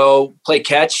would play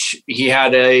catch. He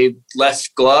had a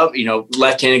left glove,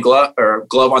 left-handed glove or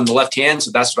glove on the left hand.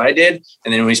 So that's what I did.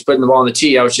 And then when he's putting the ball on the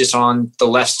tee, I was just on the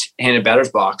left-handed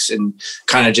batter's box and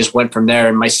kind of just went from there.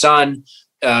 And my son,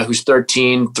 who's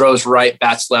 13, throws right,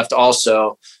 bats left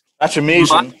also. That's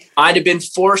amazing. I'd have been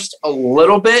forced a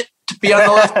little bit to be on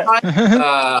the left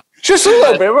side. Just a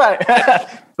little bit,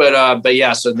 right? But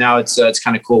yeah, so now it's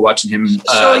kind of cool watching him. So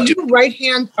are you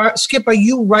right-hand, Skip, are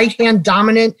you right-hand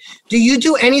dominant? Do you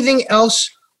do anything else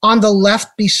on the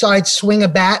left besides swing a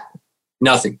bat?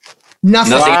 Nothing.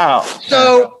 Wow.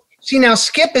 So see now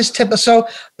Skip is typical. So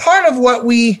part of what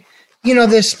we,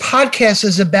 this podcast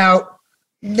is about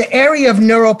the area of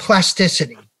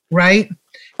neuroplasticity, right?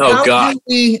 Oh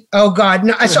God!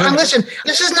 No, so listen.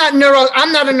 This is not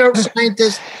I'm not a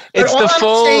neuroscientist. It's the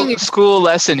full school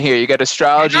lesson here. You got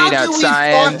astrology, not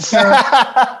science.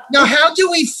 Now, how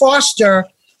do we foster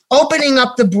opening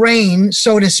up the brain,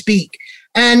 so to speak?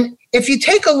 And if you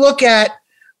take a look at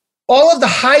all of the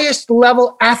highest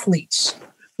level athletes,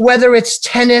 whether it's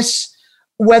tennis,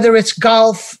 whether it's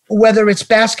golf, whether it's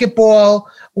basketball,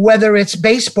 whether it's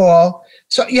baseball,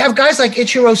 so you have guys like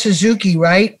Ichiro Suzuki,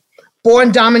 right?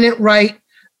 Born dominant right,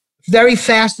 very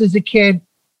fast as a kid.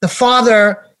 The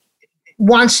father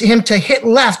wants him to hit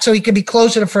left so he could be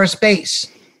closer to first base,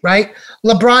 right?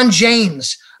 LeBron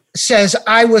James says,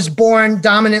 I was born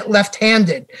dominant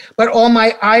left-handed, but all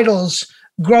my idols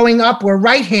growing up were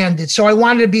right-handed, so I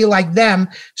wanted to be like them,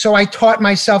 so I taught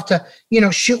myself to,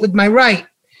 shoot with my right.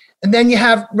 And then you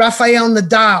have Rafael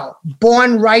Nadal,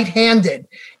 born right-handed.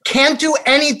 Can't do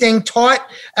anything, taught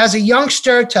as a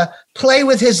youngster to play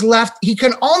with his left. He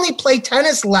can only play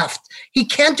tennis left. He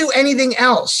can't do anything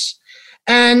else.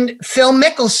 And Phil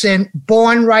Mickelson,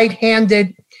 born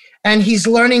right-handed, and he's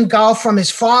learning golf from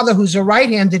his father, who's a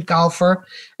right-handed golfer.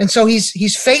 And so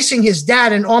he's facing his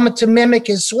dad, and almost to mimic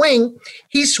his swing,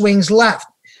 he swings left.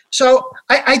 So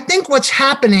I think what's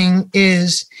happening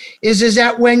is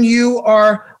that when you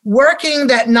are working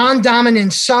that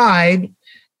non-dominant side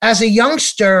as a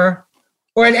youngster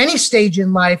or at any stage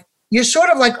in life, you're sort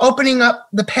of like opening up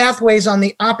the pathways on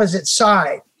the opposite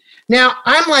side. Now,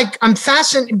 I'm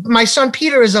fascinated. My son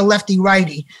Peter is a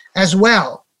lefty-righty as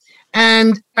well.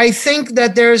 And I think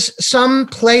that there's some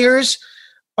players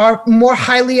are more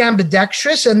highly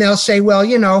ambidextrous, and they'll say, well,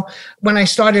 when I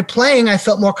started playing, I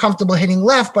felt more comfortable hitting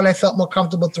left, but I felt more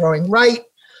comfortable throwing right.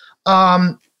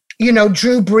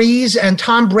 Drew Brees and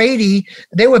Tom Brady,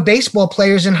 they were baseball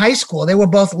players in high school. They were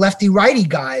both lefty-righty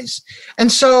guys.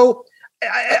 And so,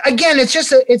 again,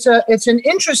 it's an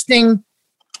interesting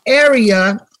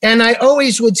area. And I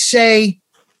always would say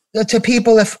to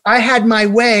people, if I had my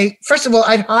way, first of all,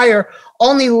 I'd hire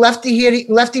only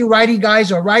lefty-righty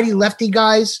guys or righty-lefty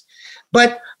guys.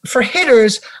 But for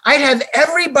hitters, I'd have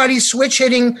everybody switch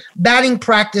hitting batting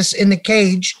practice in the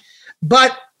cage,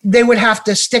 but they would have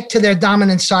to stick to their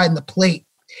dominant side in the plate.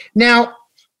 Now,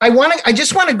 I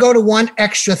just want to go to one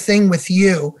extra thing with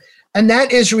you, and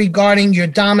that is regarding your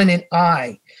dominant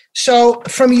eye. So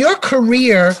from your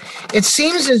career, it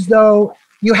seems as though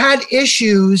you had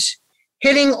issues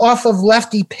hitting off of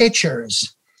lefty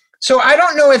pitchers. So I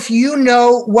don't know if you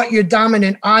know what your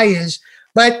dominant eye is,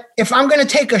 but if I'm going to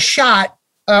take a shot,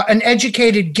 an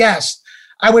educated guess,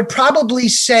 I would probably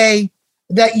say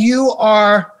that you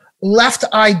are left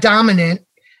eye dominant,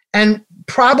 and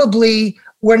probably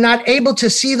were not able to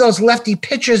see those lefty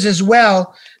pitchers as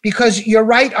well because your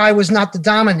right eye was not the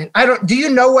dominant. Do you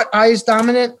know what eye is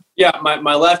dominant? Yeah,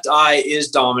 my left eye is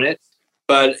dominant,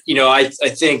 but I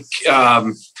think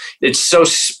it's so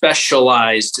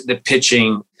specialized, the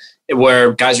pitching,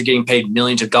 where guys are getting paid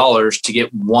millions of dollars to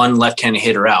get one left-handed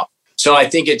hitter out. So I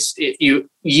think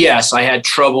yes, I had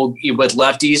trouble with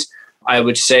lefties. I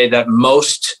would say that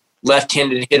most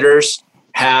left-handed hitters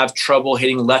have trouble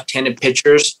hitting left-handed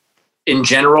pitchers in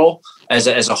general as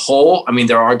a whole. I mean,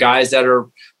 there are guys that are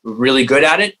really good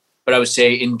at it, but I would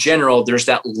say in general, there's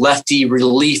that lefty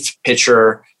relief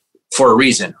pitcher for a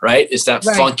reason, right? It's that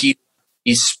funky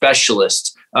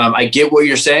specialist. I get what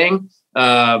you're saying,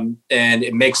 and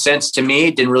it makes sense to me.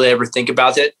 Didn't really ever think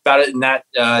about it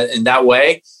in that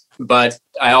way, but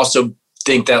I also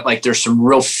think that there's some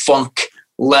real funk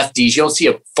lefties. You don't see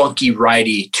a funky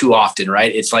righty too often,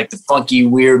 right? It's like the funky,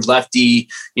 weird lefty,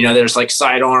 there's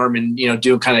sidearm and,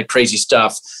 doing kind of crazy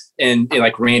stuff. And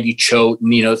like Randy Choate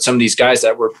and, some of these guys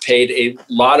that were paid a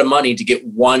lot of money to get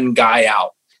one guy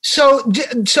out. So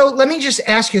let me just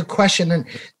ask you a question.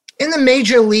 In the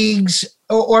major leagues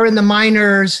or in the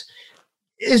minors,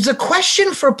 is the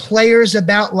question for players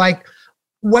about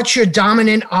what's your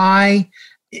dominant eye?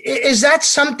 Is that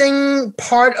something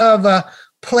part of a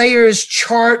player's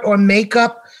chart or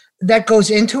makeup that goes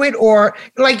into it? Or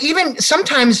even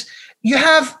sometimes you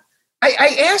have,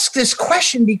 I ask this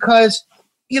question because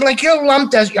you're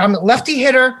lumped as I'm a lefty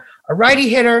hitter, a righty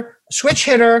hitter, a switch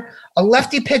hitter, a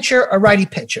lefty pitcher, a righty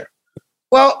pitcher.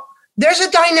 Well, there's a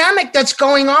dynamic that's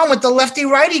going on with the lefty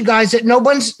righty guys that no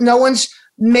one's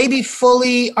maybe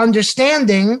fully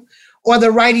understanding, or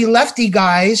the righty lefty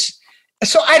guys.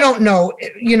 So I don't know,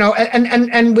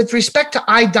 and with respect to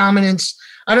eye dominance,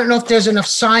 I don't know if there's enough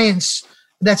science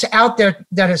that's out there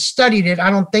that has studied it. I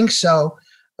don't think so.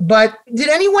 But did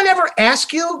anyone ever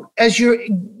ask you, as you're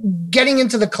getting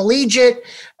into the collegiate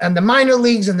and the minor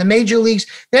leagues and the major leagues,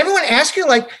 did anyone ask you,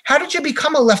 how did you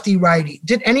become a lefty righty?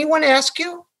 Did anyone ask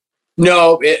you?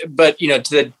 No, but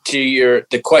to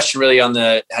the question really on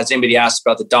has anybody asked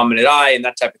about the dominant eye and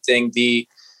that type of thing?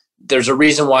 There's a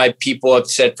reason why people have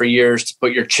said for years to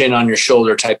put your chin on your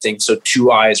shoulder type thing, so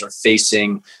two eyes are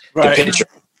facing the pitcher.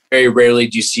 Very rarely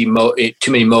do you see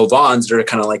too many Mo Vaughns that are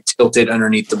kind of tilted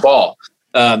underneath the ball.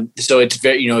 So it's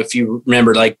very, if you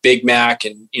remember Big Mac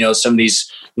and, some of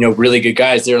these, really good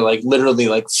guys, they're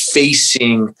literally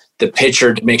facing the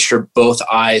pitcher to make sure both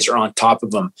eyes are on top of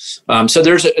them. So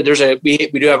we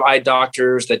do have eye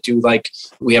doctors that do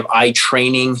we have eye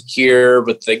training here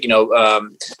with that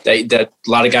a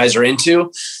lot of guys are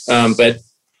into. But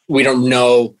we don't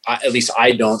know, at least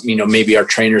I don't, maybe our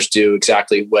trainers do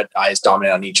exactly what eye is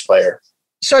dominant on each player.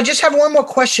 So I just have one more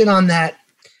question on that.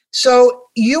 So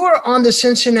you were on the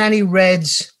Cincinnati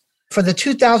Reds for the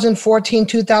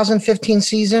 2014-2015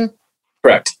 season?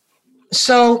 Correct.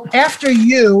 So after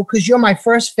you, because you're my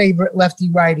first favorite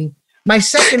lefty-righty, my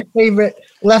second favorite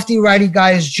lefty-righty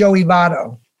guy is Joey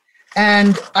Votto.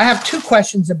 And I have two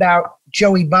questions about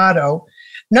Joey Votto.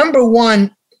 Number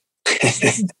one,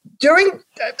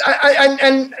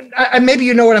 maybe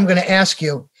you know what I'm going to ask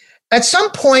you. At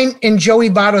some point in Joey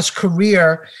Votto's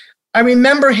career, I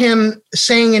remember him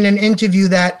saying in an interview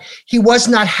that he was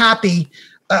not happy,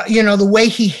 the way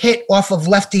he hit off of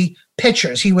lefty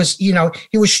pitchers. He was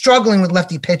struggling with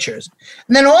lefty pitchers.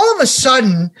 And then all of a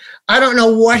sudden, I don't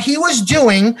know what he was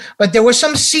doing, but there were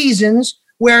some seasons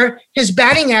where his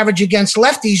batting average against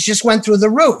lefties just went through the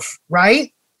roof,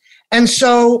 right? And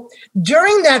so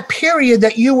during that period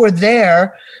that you were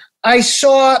there, I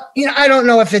saw, I don't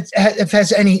know if it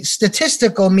has any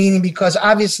statistical meaning, because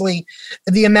obviously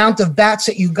the amount of bats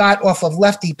that you got off of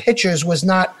lefty pitchers was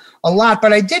not a lot.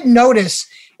 But I did notice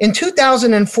in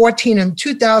 2014 and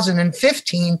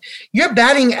 2015, your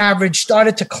batting average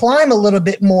started to climb a little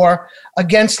bit more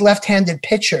against left-handed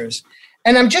pitchers.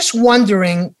 And I'm just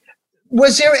wondering,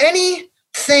 was there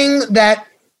anything that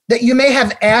you may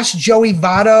have asked Joey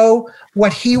Votto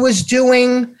what he was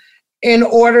doing in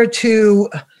order to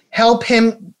help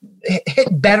him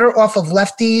hit better off of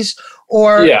lefties?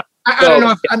 Or I don't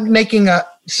know if I'm making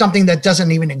something that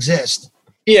doesn't even exist.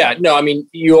 Yeah, no, I mean,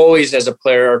 you always as a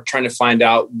player are trying to find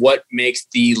out what makes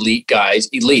the elite guys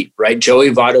elite, right?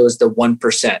 Joey Votto is the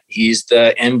 1%. He's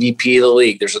the MVP of the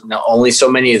league. There's only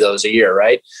so many of those a year,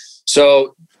 right?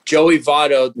 So Joey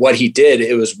Votto, what he did,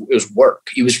 it was work.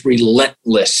 He was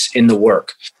relentless in the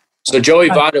work. So Joey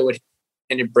Votto would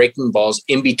hit breaking balls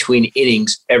in between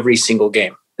innings every single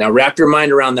game. Now wrap your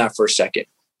mind around that for a second.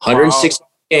 160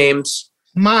 games.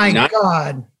 My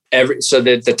God. So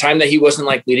the time that he wasn't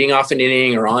like leading off an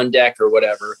inning or on deck or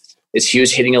whatever, is he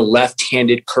was hitting a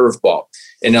left-handed curveball,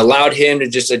 and allowed him to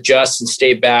just adjust and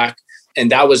stay back.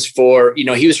 And that was for,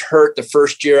 he was hurt the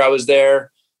first year I was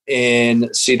there.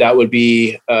 And that would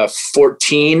be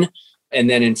 14. And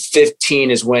then in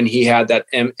 15 is when he had that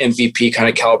MVP kind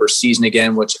of caliber season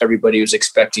again, which everybody was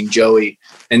expecting Joey.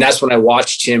 And that's when I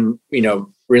watched him,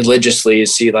 religiously to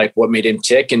see like what made him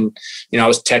tick. And, I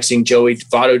was texting Joey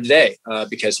Votto today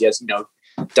because he has,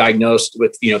 diagnosed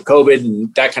with, COVID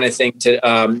and that kind of thing to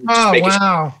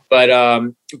wow.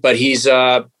 But he's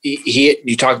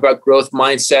you talk about growth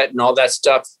mindset and all that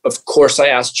stuff. Of course, I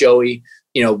asked Joey,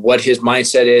 what his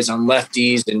mindset is on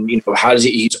lefties, and, how does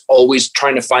he's always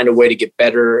trying to find a way to get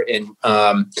better. And,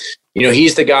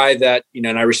 he's the guy that,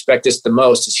 and I respect this the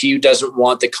most, is he doesn't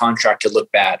want the contract to look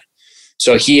bad.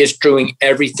 So he is doing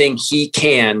everything he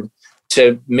can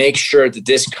to make sure that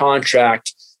this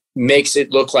contract makes it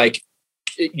look like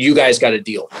you guys got a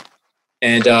deal.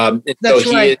 And that's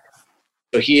so right.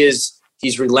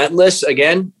 He's relentless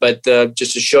again, but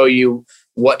just to show you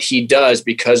what he does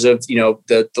because of,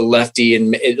 the lefty,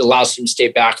 and it allows him to stay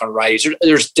back on righties.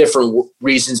 There's different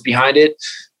reasons behind it.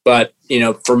 But,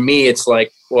 for me, it's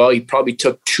like, well, he probably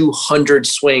took 200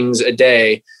 swings a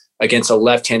day against a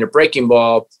left-handed breaking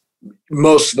ball.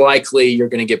 Most likely you're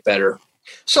going to get better.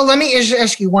 So let me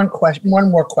ask you one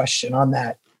more question on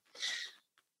that.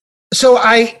 So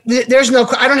I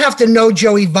don't have to know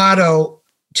Joey Votto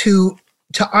to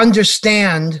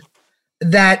understand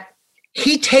that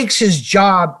he takes his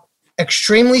job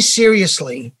extremely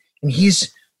seriously, and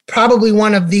he's probably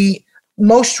one of the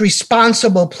most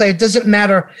responsible players. It doesn't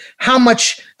matter how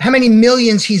many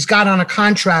millions he's got on a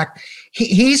contract.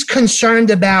 He's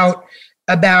concerned about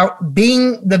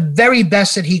being the very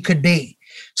best that he could be.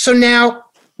 So now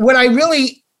what I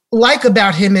really like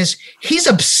about him is he's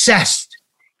obsessed.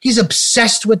 He's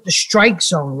obsessed with the strike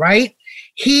zone, right?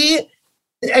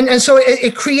 And so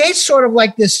it creates sort of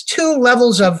like this two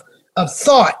levels of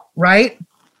thought, right?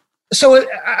 So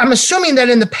I'm assuming that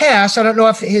in the past, I don't know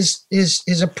if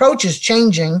his approach is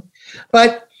changing,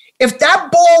 but if that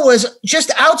ball was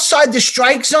just outside the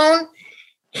strike zone,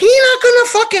 he's not going to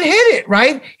fucking hit it,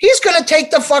 right? He's going to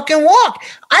take the fucking walk.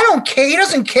 I don't care. He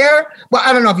doesn't care. Well,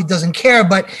 I don't know if he doesn't care,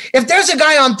 but if there's a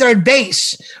guy on third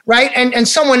base, right, and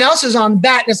someone else is on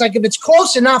bat, it's like if it's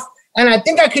close enough and I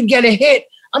think I could get a hit,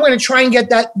 I'm going to try and get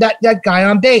that guy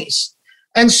on base.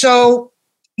 And so,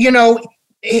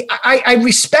 I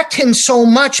respect him so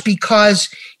much because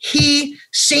he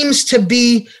seems to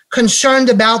be concerned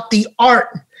about the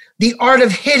art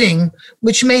of hitting,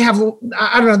 which may have,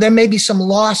 I don't know, there may be some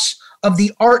loss of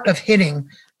the art of hitting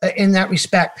in that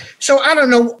respect. So I don't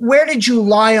know, where did you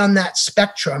lie on that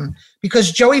spectrum?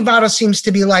 Because Joey Votto seems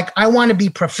to be like, I want to be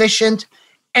proficient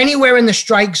anywhere in the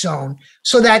strike zone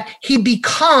so that he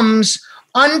becomes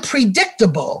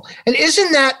unpredictable. And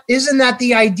isn't that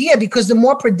the idea? Because the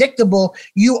more predictable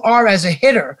you are as a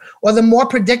hitter, or the more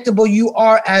predictable you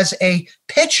are as a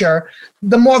pitcher,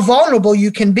 the more vulnerable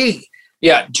you can be.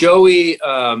 Yeah, Joey,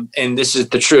 and this is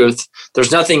the truth,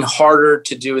 there's nothing harder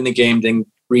to do in the game than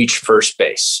reach first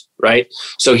base, right?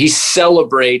 So he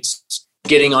celebrates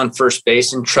getting on first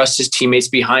base and trusts his teammates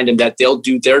behind him that they'll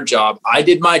do their job. I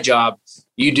did my job,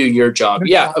 you do your job.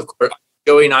 Yeah, of course.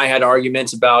 Joey and I had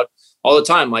arguments about all the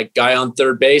time, like guy on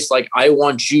third base, like I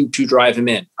want you to drive him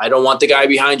in. I don't want the guy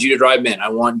behind you to drive him in. I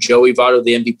want Joey Votto,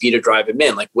 the MVP, to drive him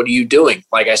in. Like, what are you doing?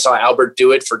 Like I saw Albert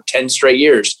do it for 10 straight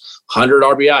years, 100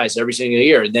 RBIs every single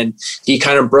year. And then he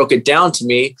kind of broke it down to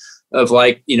me of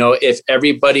like, if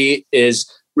everybody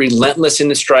is relentless in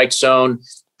the strike zone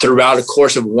throughout a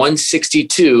course of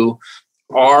 162,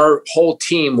 our whole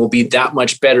team will be that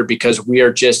much better because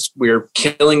we're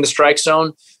killing the strike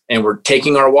zone and we're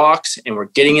taking our walks and we're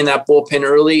getting in that bullpen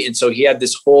early. And so he had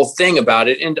this whole thing about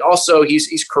it. And also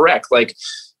he's correct. Like,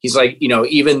 he's like,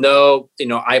 even though,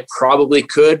 I probably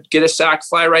could get a sac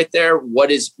fly right there,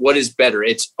 what is better?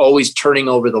 It's always turning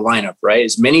over the lineup, right?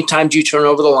 As many times you turn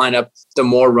over the lineup, the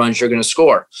more runs you're going to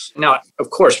score. Now, of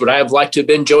course, would I have liked to have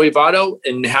been Joey Votto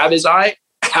and have his eye?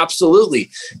 Absolutely.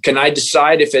 Can I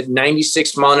decide if a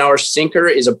 96-mile-an-hour sinker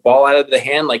is a ball out of the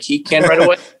hand like he can right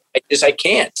away? I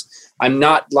can't. I'm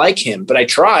not like him, but I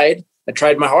tried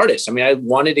my hardest. I mean, I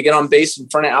wanted to get on base in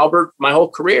front of Albert my whole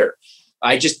career.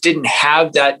 I just didn't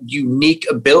have that unique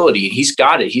ability. He's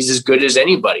got it. He's as good as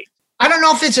anybody. I don't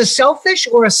know if it's a selfish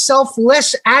or a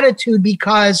selfless attitude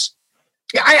because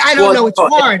I don't know. It's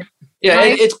hard. Yeah,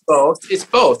 right? It's both. It's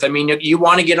both. I mean, you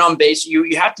want to get on base.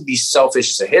 You have to be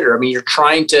selfish as a hitter. I mean, you're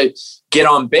trying to get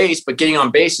on base, but getting on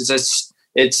base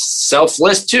it's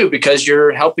selfless too because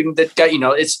you're helping that guy.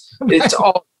 It's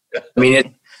all. I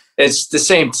mean, it's the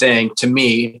same thing to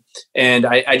me. And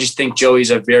I just think Joey's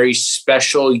a very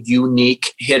special,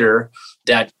 unique hitter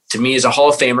that to me is a Hall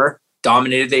of Famer,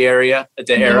 dominated the era.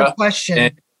 No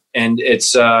question. And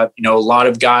it's, a lot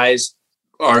of guys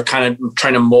are kind of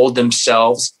trying to mold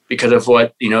themselves because of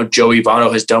what, Joey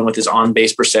Votto has done with his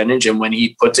on-base percentage. And when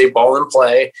he puts a ball in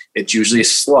play, it's usually a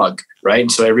slug, right?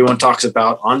 And so everyone talks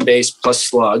about on-base plus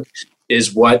slug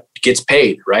is what gets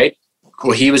paid, right?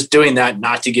 Well, he was doing that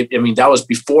not to get, that was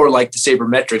before like the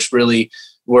sabermetrics really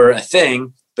were a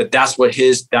thing, but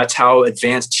that's how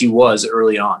advanced he was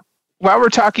early on. While we're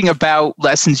talking about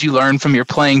lessons you learned from your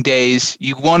playing days,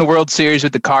 you won a World Series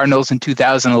with the Cardinals in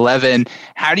 2011.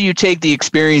 How do you take the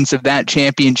experience of that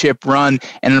championship run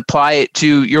and apply it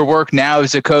to your work now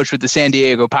as a coach with the San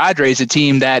Diego Padres, a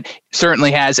team that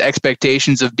certainly has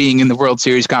expectations of being in the World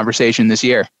Series conversation this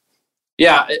year?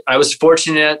 Yeah, I was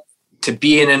fortunate to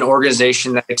be in an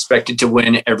organization that expected to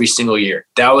win every single year.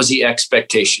 That was the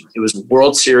expectation. It was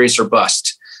World Series or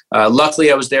bust.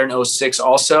 Luckily, I was there in 2006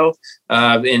 also,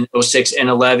 in 2006 and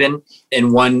 2011,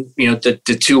 and won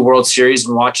the two World Series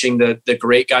and watching the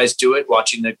great guys do it,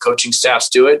 watching the coaching staffs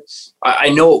do it. I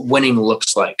know what winning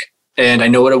looks like, and I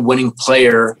know what a winning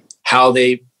player, how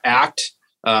they act,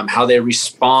 how they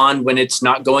respond when it's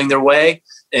not going their way.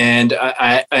 And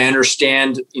I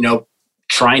understand,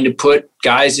 trying to put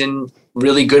guys in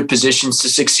really good positions to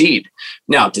succeed.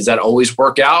 Now, does that always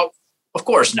work out? Of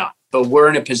course not. But we're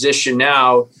in a position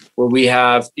now where we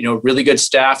have, really good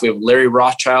staff. We have Larry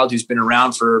Rothschild, who's been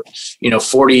around for,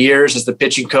 40 years as the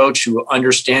pitching coach, who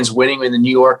understands winning in the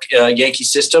New York Yankee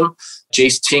system.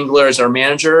 Jace Tingler is our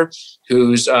manager,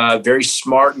 who's very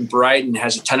smart and bright and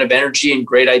has a ton of energy and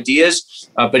great ideas.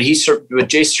 But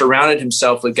Jace surrounded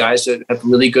himself with guys that have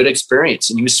really good experience,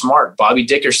 and he was smart. Bobby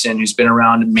Dickerson, who's been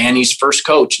around, Manny's first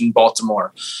coach in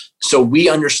Baltimore. So we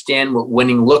understand what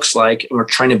winning looks like, and we're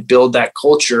trying to build that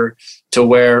culture to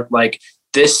where like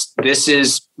this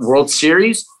is World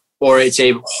Series or it's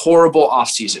a horrible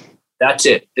offseason. That's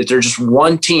it. There's just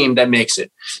one team that makes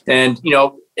it. And,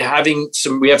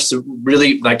 we have some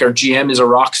really, like, our GM is a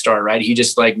rock star, right? He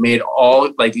just made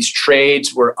all these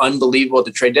trades were unbelievable at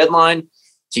the trade deadline.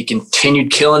 He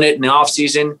continued killing it in the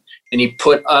offseason, and he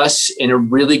put us in a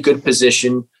really good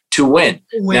position to win.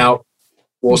 Now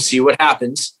we'll see what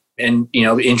happens. And,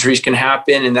 injuries can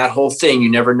happen and that whole thing, you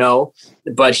never know.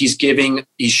 But he's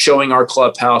showing our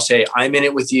clubhouse, hey, I'm in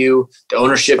it with you. The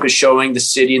ownership is showing the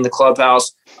city and the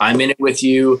clubhouse, I'm in it with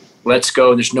you. Let's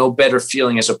go. There's no better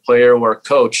feeling as a player or a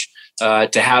coach to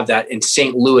have that. And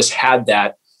St. Louis had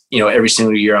that, every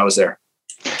single year I was there.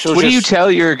 So what do you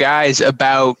tell your guys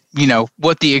about,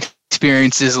 what the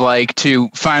experience is like to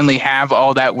finally have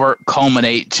all that work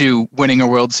culminate to winning a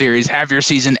World Series, have your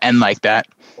season end like that?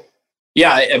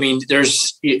 Yeah, I mean,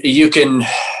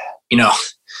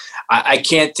 I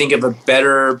can't think of a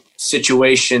better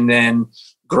situation than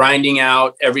grinding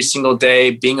out every single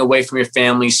day, being away from your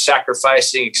family,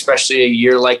 sacrificing, especially a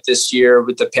year like this year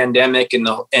with the pandemic and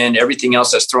everything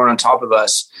else that's thrown on top of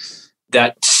us.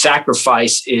 That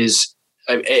sacrifice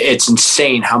it's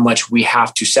insane how much we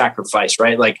have to sacrifice,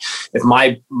 right? Like if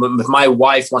my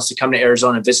wife wants to come to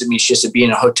Arizona and visit me, she has to be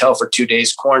in a hotel for 2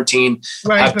 days, quarantine,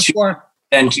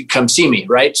 and come see me,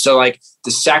 right? So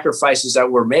the sacrifices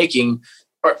that we're making,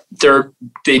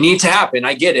 they need to happen.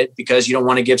 I get it, because you don't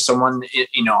want to give someone,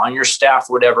 on your staff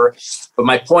or whatever. But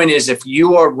my point is, if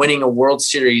you are winning a World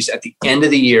Series at the end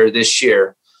of the year this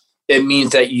year, it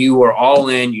means that you are all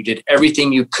in. You did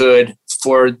everything you could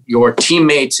for your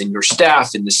teammates and your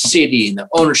staff and the city and the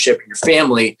ownership and your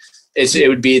family. it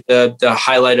would be the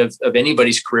highlight of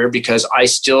anybody's career, because I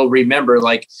still remember,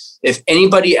 like, if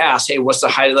anybody asks, hey, what's the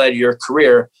highlight of your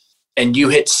career? And you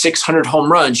hit 600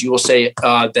 home runs, you will say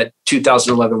that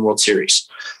 2011 World Series.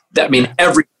 That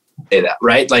every say that,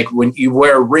 right? Like when you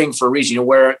wear a ring for a reason, you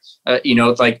wear,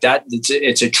 like that,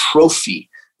 it's a trophy.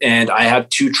 And I have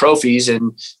 2 trophies,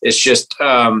 and it's just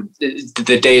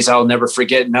the days I'll never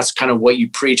forget. And that's kind of what you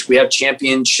preach. We have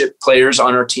championship players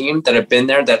on our team that have been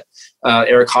there, that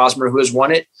Eric Hosmer, who has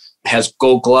won it, has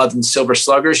Gold Glove and Silver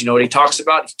Sluggers. You know what he talks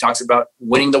about? He talks about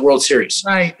winning the World Series.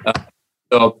 Right.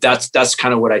 So that's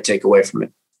kind of what I take away from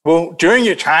it. Well, during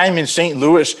your time in St.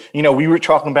 Louis, we were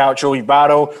talking about Joey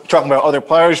Votto, talking about other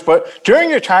players, but during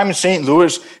your time in St.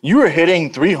 Louis, you were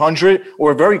hitting 300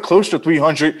 or very close to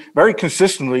 300 very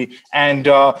consistently, and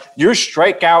your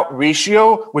strikeout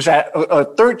ratio was at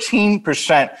 13%.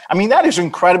 That is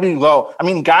incredibly low.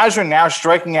 Guys are now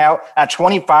striking out at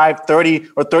 25, 30,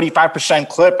 or 35%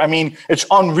 clip. It's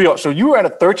unreal. So you were at a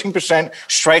 13%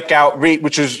 strikeout rate,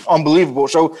 which is unbelievable.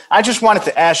 So I just wanted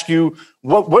to ask you,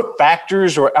 what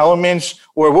factors or elements,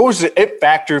 or what was the it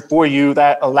factor for you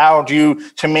that allowed you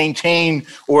to maintain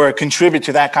or contribute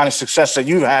to that kind of success that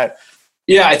you had?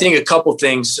 Yeah, I think a couple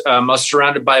things. I was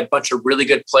surrounded by a bunch of really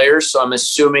good players, so I'm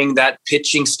assuming that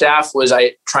pitching staff was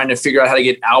trying to figure out how to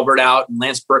get Albert out and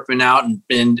Lance Berkman out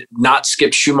and not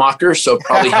Skip Schumacher. So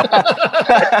probably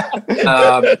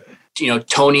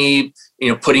Tony,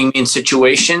 putting me in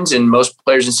situations, and most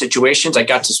players in situations. I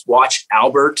got to watch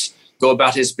Albert go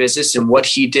about his business and what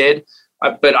he did.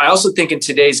 But I also think in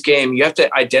today's game, you have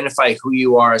to identify who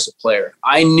you are as a player.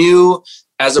 I knew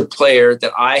as a player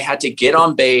that I had to get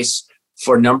on base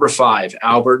for number 5,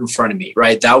 Albert in front of me,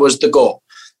 right? That was the goal.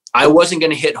 I wasn't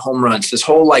going to hit home runs. This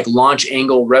whole launch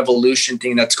angle revolution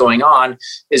thing that's going on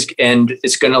and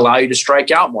it's going to allow you to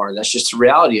strike out more. That's just the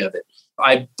reality of it.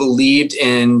 I believed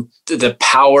in the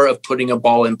power of putting a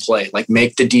ball in play, like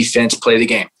make the defense play the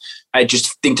game. I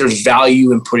just think there's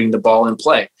value in putting the ball in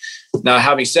play. Now,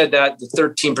 having said that, the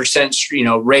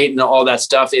 13%, rate and all that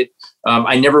stuff,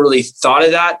 I never really thought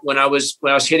of that when I was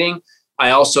hitting. I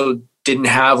also didn't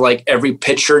have every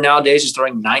pitcher nowadays is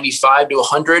throwing 95 to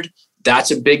 100. That's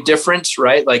a big difference,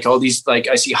 right? Like all these,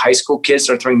 I see high school kids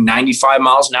that are throwing 95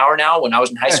 miles an hour now. When I was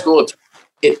in high school, at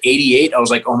 88, I was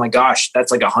like, oh my gosh,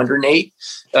 that's 108.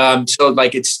 So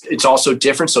it's also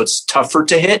different. So it's tougher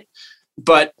to hit.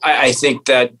 But I think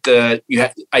that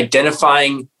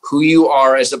identifying who you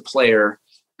are as a player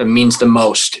means the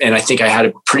most. And I think I had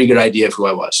a pretty good idea of who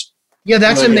I was. Yeah,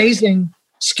 that's amazing,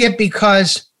 Skip,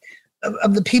 because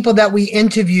of the people that we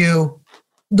interview,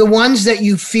 the ones that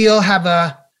you feel have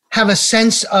a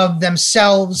sense of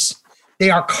themselves,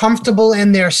 they are comfortable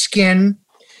in their skin,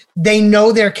 they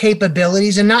know their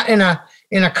capabilities, and not in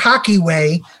a cocky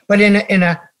way, but in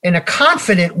a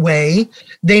confident way.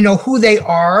 They know who they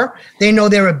are. They know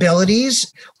their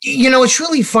abilities. It's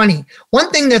really funny. One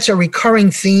thing that's a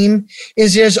recurring theme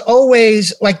is there's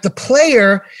always the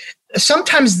player,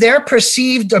 sometimes their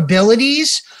perceived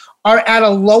abilities are at a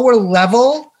lower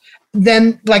level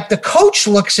than the coach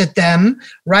looks at them,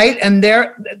 right? And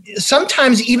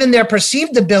sometimes even their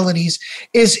perceived abilities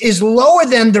is lower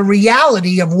than the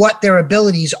reality of what their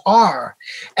abilities are.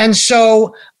 And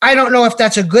so I don't know if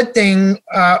that's a good thing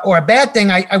or a bad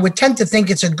thing. I would tend to think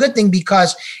it's a good thing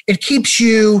because it keeps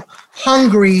you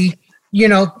hungry,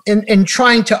 in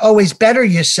trying to always better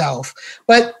yourself.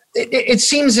 But it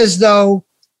seems as though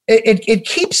it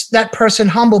keeps that person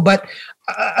humble. But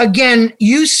again,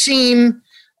 you seem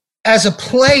as a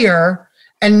player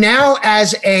and now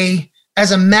as a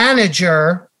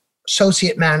manager,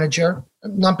 associate manager,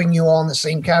 lumping you all in the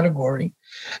same category,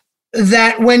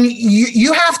 that when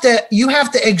you have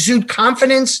to exude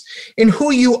confidence in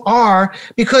who you are,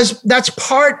 because that's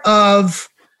part of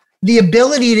the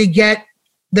ability to get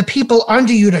the people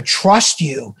under you to trust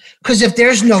you. Because if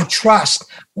there's no trust,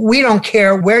 we don't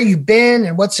care where you've been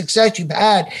and what success you've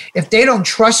had. If they don't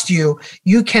trust you,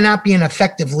 you cannot be an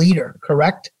effective leader,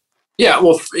 correct? Yeah,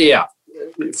 well, yeah.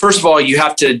 First of all, you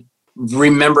have to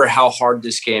remember how hard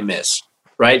this game is,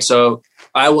 right? So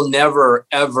I will never,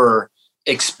 ever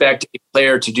expect a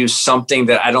player to do something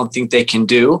that I don't think they can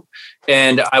do.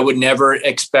 And I would never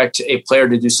expect a player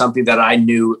to do something that I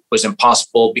knew was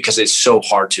impossible because it's so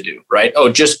hard to do, right? Why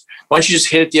don't you just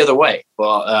hit it the other way?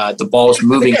 Well, the ball is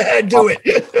moving. Yeah, do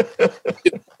it.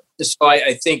 So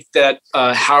I think that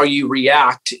how you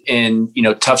react in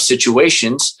tough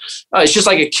situations, it's just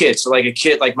like a kid. So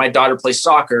like my daughter plays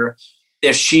soccer.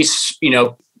 If she's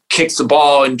kicks the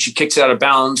ball and she kicks it out of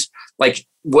bounds,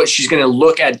 what she's going to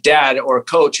look at dad or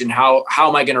coach and how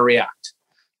am I going to react?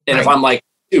 And If I'm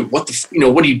dude, what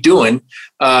are you doing?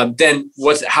 Then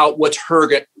what's her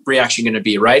reaction going to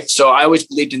be, right? So I always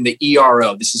believed in the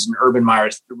ERO. This is an Urban Meyer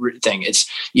thing. It's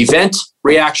event,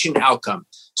 reaction, outcome.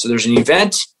 So there's an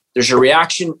event, there's a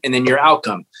reaction, and then your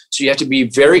outcome. So you have to be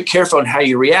very careful on how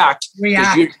you react.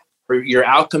 Your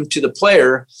outcome to the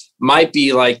player might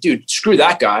be like, dude, screw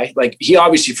that guy. Like, he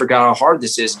obviously forgot how hard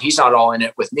this is, and he's not all in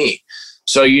it with me.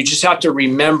 So you just have to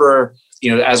remember,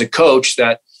 as a coach,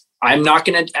 that I'm not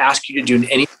going to ask you to do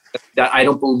anything that I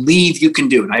don't believe you can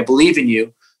do. And I believe in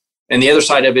you. And the other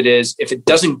side of it is, if it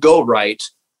doesn't go right,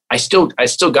 I still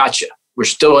got you. We're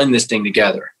still in this thing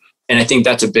together. And I think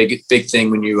that's a big thing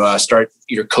when you start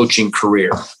your coaching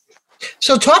career.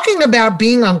 So talking about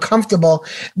being uncomfortable,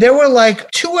 there were like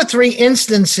 2 or 3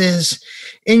 instances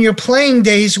in your playing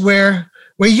days where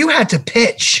you had to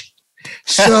pitch.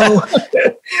 So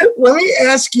let me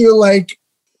ask you, like,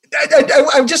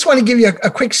 I just want to give you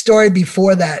a quick story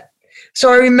before that. So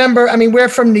I remember, we're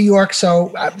from New York,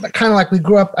 so kind of like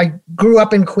I grew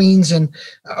up in Queens and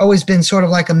always been sort of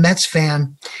like a Mets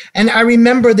fan. And I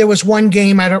remember there was one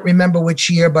game, I don't remember which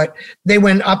year, but they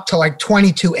went up to like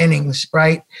 22 innings,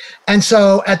 right? And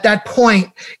so at that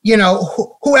point,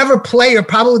 whoever player,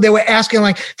 probably they were asking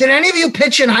like, did any of you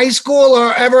pitch in high school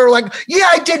or ever? Like, yeah,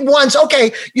 I did once.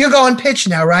 Okay, you're going pitch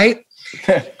now, right?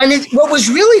 And what was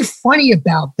really funny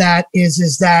about that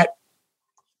is that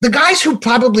the guys who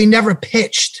probably never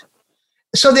pitched,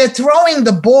 so they're throwing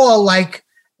the ball like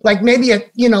maybe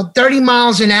 30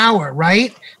 miles an hour,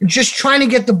 right? And just trying to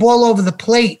get the ball over the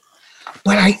plate.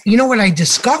 But what I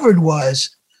discovered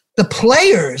was the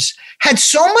players had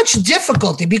so much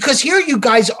difficulty, because here you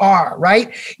guys are,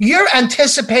 right? You're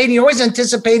always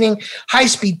anticipating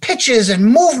high-speed pitches and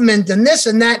movement and this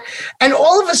and that. And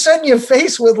all of a sudden you're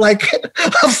faced with like a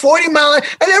 40-mile, and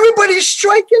everybody's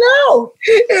striking out.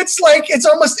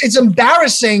 It's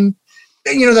embarrassing.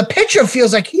 The pitcher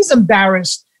feels like he's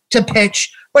embarrassed to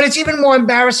pitch, but it's even more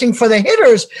embarrassing for the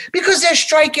hitters because they're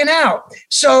striking out.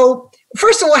 So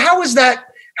first of all, how is that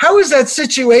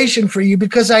situation for you?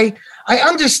 Because I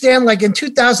understand, like in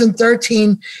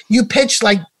 2013, you pitched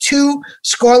like 2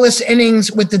 scoreless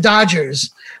innings with the Dodgers.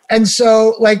 And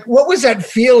so, like, what was that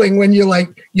feeling when you're like,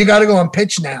 you got to go and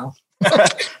pitch now?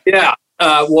 Yeah.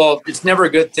 Well, it's never a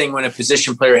good thing when a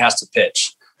position player has to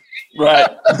pitch. Right.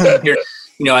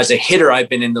 As a hitter, I've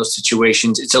been in those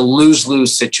situations. It's a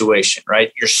lose-lose situation,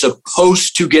 right? You're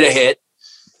supposed to get a hit.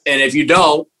 And if you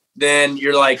don't, then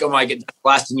you're like, oh my God,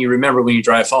 last thing you remember when you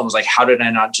drive home is like, how did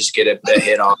I not just get a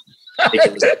hit off?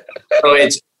 So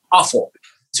it's awful.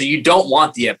 So you don't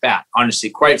want the at-bat,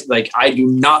 honestly. Quite like, I do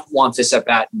not want this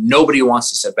at-bat. Nobody wants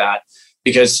this at-bat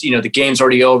because, the game's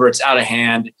already over. It's out of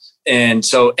hand. And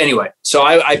so anyway,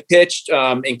 I pitched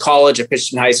in college. I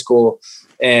pitched in high school.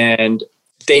 And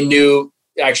they knew,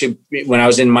 actually, when I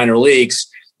was in minor leagues,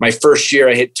 my first year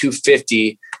I hit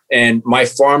 250. And my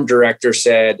farm director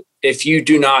said, if you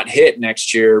do not hit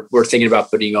next year, we're thinking about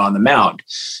putting you on the mound.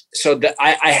 So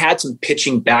I had some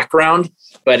pitching background,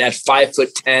 but at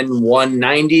 5'10",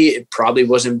 190, it probably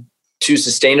wasn't too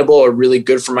sustainable or really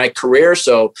good for my career.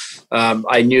 So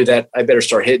I knew that I better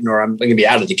start hitting or I'm going to be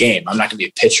out of the game. I'm not going to be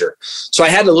a pitcher. So I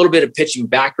had a little bit of pitching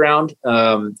background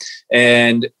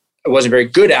and I wasn't very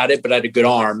good at it, but I had a good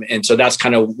arm. And so that's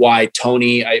kind of why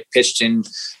I pitched in,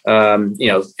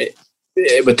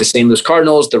 with the St. Louis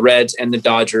Cardinals, the Reds, and the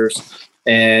Dodgers,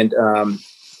 and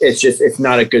it's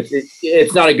not a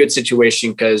good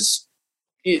situation because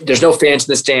there's no fans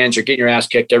in the stands. You're getting your ass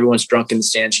kicked. Everyone's drunk in the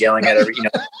stands, yelling at everything.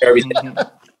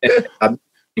 You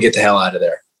get the hell out of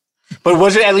there. But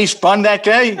was it at least fun that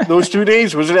day? Those 2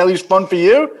 days, was it at least fun for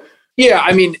you? Yeah,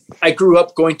 I grew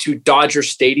up going to Dodger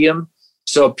Stadium,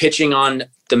 so pitching on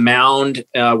the mound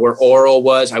where Oral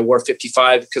was. I wore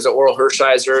 55 because of Oral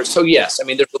Hershiser. So yes,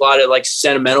 there's a lot of like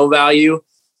sentimental value.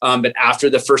 But after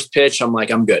the first pitch, I'm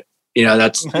like, I'm good.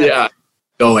 That's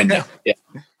going. Yeah.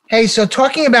 Hey, so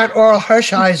talking about Oral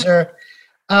Hershiser,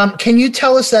 can you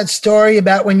tell us that story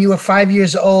about when you were 5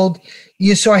 years old,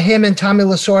 you saw him and Tommy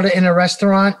Lasorda in a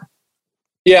restaurant?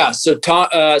 Yeah. So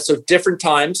different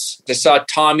times. I saw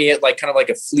Tommy at kind of like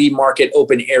a flea market,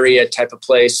 open area type of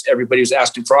place. Everybody was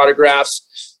asking for autographs.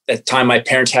 At the time, my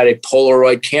parents had a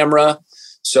Polaroid camera.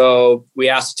 So we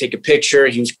asked to take a picture.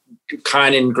 He was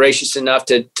kind and gracious enough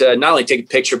to not only take a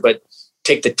picture, but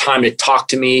take the time to talk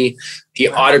to me. He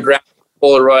autographed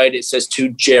Polaroid. It says to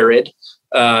Jared,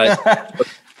 to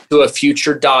a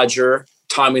future Dodger,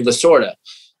 Tommy Lasorda.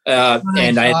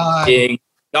 And I ended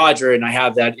Dodger, and I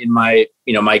have that in my,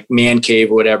 my man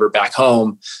cave or whatever back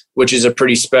home, which is a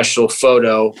pretty special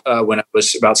photo when I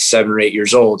was about 7 or 8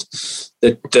 years old.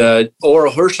 The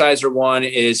Orel Hershiser one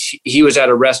is he was at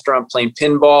a restaurant playing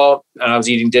pinball, and I was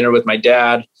eating dinner with my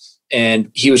dad, and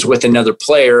he was with another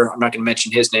player. I'm not going to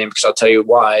mention his name because I'll tell you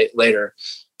why later.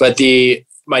 But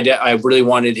my dad, I really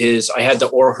wanted I had the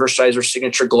Orel Hershiser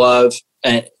signature glove,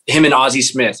 and him and Ozzie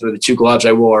Smith were the 2 gloves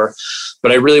I wore.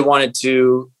 But I really wanted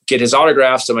to get his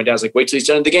autograph. So my dad's like, wait till he's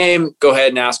done the game. Go ahead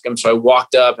and ask him. So I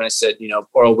walked up and I said,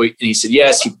 Orel, wait. And he said,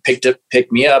 yes. He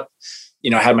picked me up.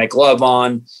 I had my glove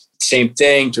on. Same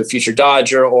thing to a future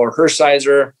Dodger or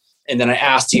Hershiser. And then I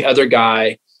asked the other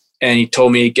guy, and he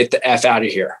told me to get the F out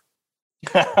of here.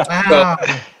 Wow.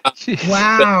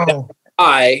 Wow.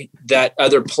 That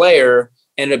other player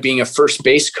ended up being a first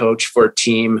base coach for a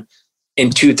team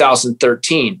in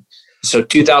 2013. So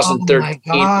 2013.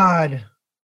 Oh my God.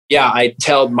 Yeah, I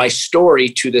tell my story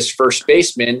to this first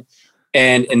baseman,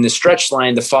 and in the stretch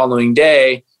line the following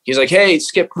day, he's like, hey,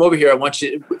 Skip, come over here. I want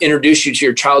to introduce you to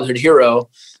your childhood hero.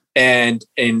 And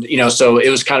so it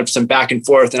was kind of some back and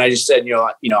forth. And I just said,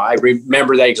 I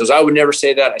remember that. He goes, I would never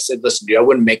say that. I said, listen, dude, I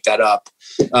wouldn't make that up.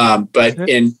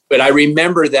 But I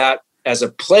remember that as a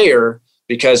player,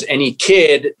 because any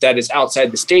kid that is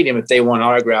outside the stadium, if they want an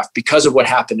autograph because of what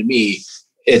happened to me,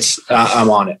 I'm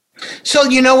on it. So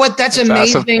you know what? That's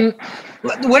amazing.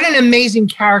 Awesome. What an amazing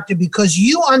character, because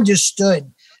you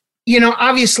understood,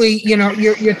 obviously,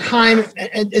 your time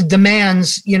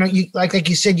demands, you like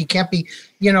you said, you can't be,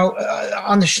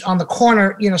 on the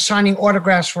corner, signing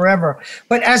autographs forever.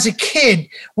 But as a kid,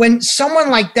 when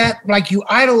someone like that, like you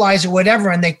idolize or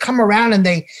whatever, and they come around and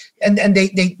they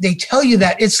tell you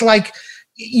that, it's like,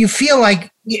 you feel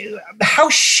like how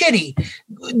shitty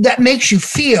that makes you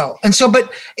feel. And so,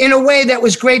 but in a way that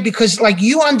was great, because like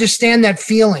you understand that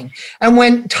feeling. And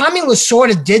when Tommy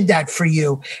Lasorda did that for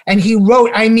you and he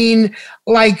wrote,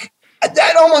 like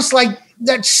that almost like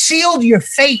that sealed your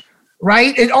fate,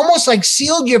 right? It almost like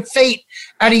sealed your fate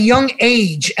at a young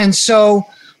age. And so,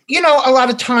 a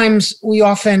lot of times we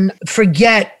often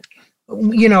forget,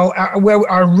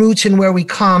 where our roots and where we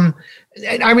come.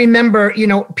 And I remember,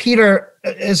 Peter,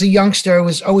 as a youngster,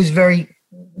 was always very,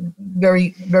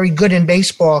 very, very good in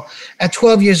baseball. At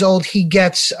 12 years old, he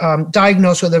gets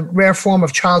diagnosed with a rare form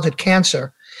of childhood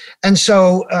cancer. And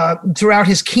so throughout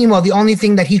his chemo, the only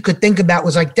thing that he could think about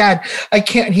was like, Dad, I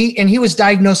can't. He was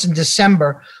diagnosed in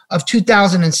December of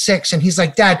 2006. And he's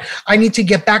like, Dad, I need to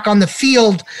get back on the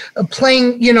field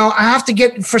playing. I have to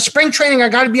get for spring training. I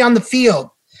got to be on the field.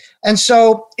 And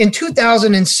so in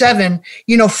 2007,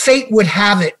 fate would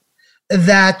have it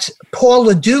that Paul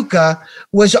Lo Duca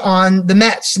was on the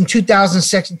Mets in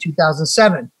 2006 and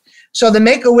 2007. So the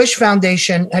Make-A-Wish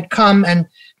Foundation had come and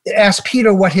asked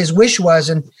Peter what his wish was.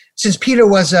 And since Peter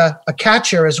was a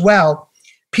catcher as well,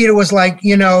 Peter was like,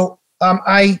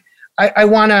 I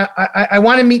want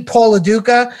to meet Paul Lo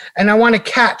Duca, and I want to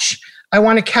catch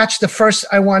the first.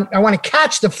 I want to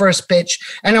catch the first pitch,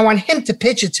 and I want him to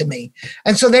pitch it to me.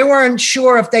 And so they weren't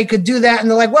sure if they could do that. And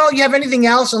they're like, "Well, you have anything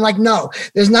else?" I'm like, "No,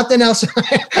 there's nothing else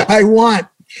I want."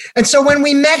 And so when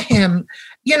we met him,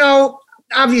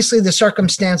 obviously the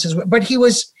circumstances, but he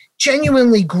was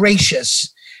genuinely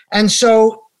gracious. And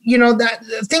so that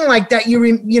thing like that,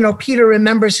 Peter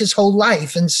remembers his whole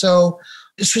life, and so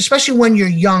especially when you're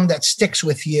young, that sticks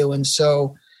with you. And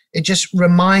so it just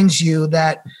reminds you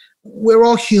that we're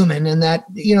all human, and that,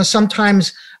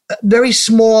 sometimes very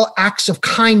small acts of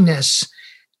kindness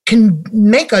can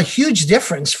make a huge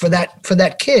difference for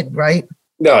that kid, right?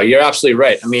 No, you're absolutely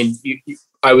right. I mean,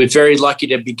 I was very lucky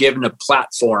to be given a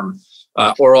platform.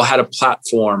 Orel had a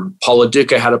platform. Paul Lo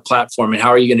Duca had a platform, and how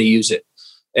are you going to use it?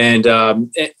 And,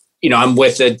 I'm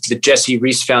with the Jesse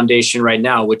Reese Foundation right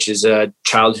now, which is a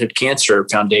childhood cancer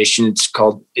foundation. It's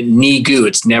called NEGU.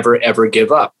 It's Never Ever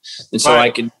Give Up. And so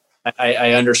right.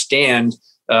 I understand,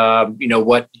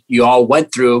 what you all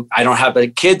went through. I don't have a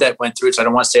kid that went through it, so I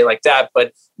don't want to say it like that,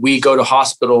 but we go to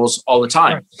hospitals all the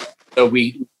time. Right. So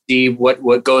we see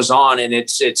what goes on, and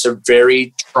it's a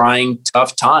very trying,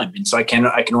 tough time. And so I can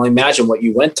only imagine what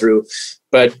you went through,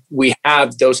 but we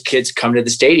have those kids come to the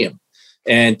stadium.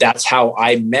 And that's how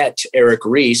I met Eric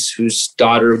Reese, whose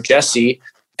daughter Jessie,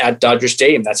 at Dodger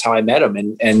Stadium. That's how I met him.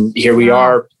 And here we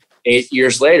are 8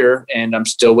 years later, and I'm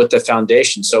still with the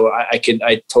foundation. So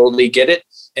I totally get it.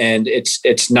 And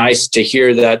it's nice to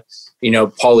hear that,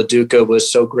 Paul Lo Duca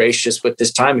was so gracious with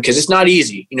this time, because it's not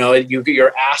easy.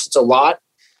 You're asked a lot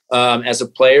as a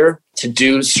player to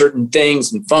do certain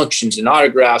things and functions and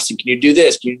autographs. And can you do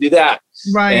this? Can you do that?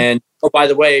 Right. And oh, by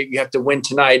the way, you have to win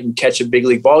tonight and catch a big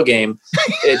league ball game.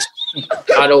 It's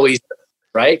not always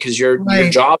right? Because your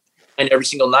job and every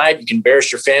single night you can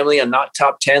embarrass your family on not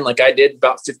top 10 like I did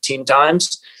about 15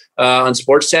 times on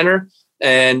SportsCenter.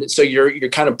 And so you're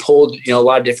kind of pulled, a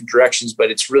lot of different directions,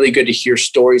 but it's really good to hear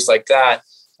stories like that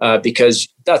because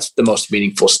that's the most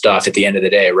meaningful stuff at the end of the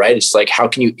day, right? It's like, how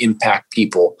can you impact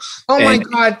people? Oh my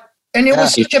God. And it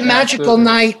was such a magical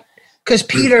night because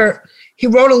Peter, he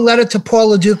wrote a letter to Paul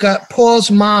Lo Duca. Paul's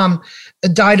mom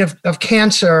died of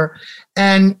cancer.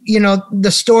 And,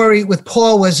 the story with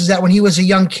Paul was that when he was a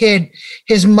young kid,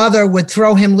 his mother would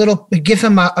give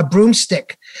him a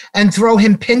broomstick and throw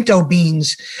him pinto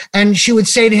beans. And she would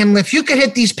say to him, if you could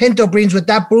hit these pinto beans with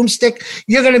that broomstick,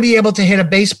 you're going to be able to hit a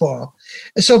baseball.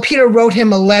 So Peter wrote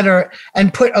him a letter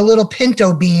and put a little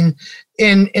pinto bean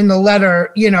in the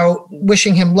letter,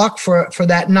 wishing him luck for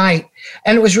that night.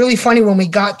 And it was really funny when we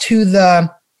got to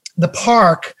the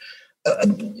park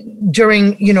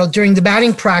during the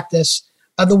batting practice,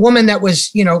 the woman that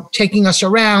was, taking us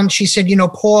around, she said,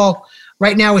 Paul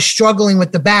right now is struggling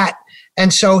with the bat.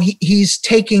 And so he's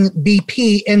taking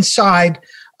BP inside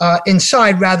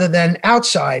rather than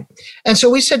outside. And so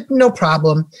we said, no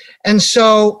problem. And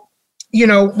so,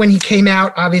 when he came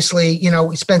out, obviously,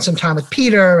 we spent some time with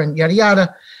Peter and yada,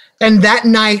 yada. And that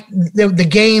night, the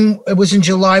game, it was in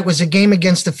July, it was a game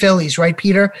against the Phillies, right,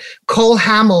 Peter? Cole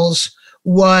Hamels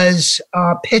was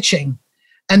pitching.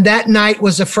 And that night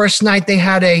was the first night they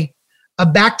had a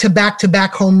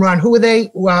back-to-back-to-back home run. Who were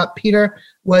they, Peter?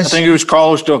 I think it was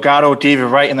Carlos Delgado, David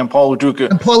Wright, and then Paul Lo Duca.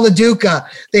 And Paul Lo Duca.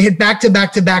 They hit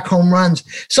back-to-back-to-back home runs.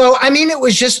 So, it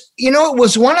was just, it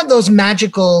was one of those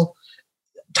magical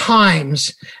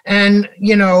times. And,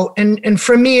 and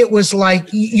for me, it was like,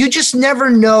 you just never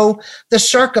know the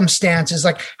circumstances.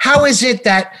 Like, how is it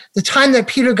that the time that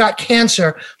Peter got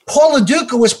cancer, Paul Lo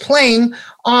Duca was playing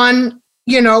on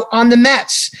the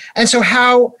Mets. And so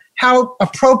how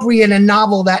appropriate and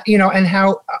novel that, and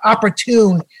how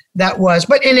opportune that was.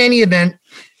 But in any event,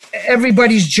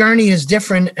 everybody's journey is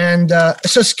different. And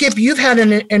so Skip, you've had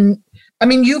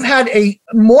you've had a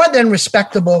more than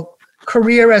respectable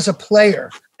career as a player.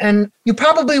 And you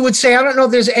probably would say, I don't know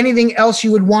if there's anything else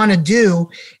you would want to do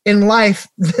in life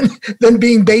than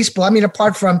being baseball.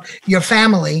 Apart from your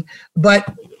family, but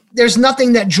there's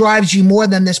nothing that drives you more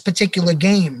than this particular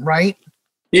game, right?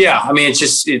 Yeah.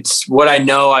 It's what I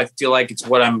know. I feel like it's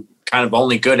what I'm kind of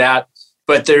only good at,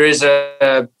 but there is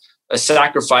a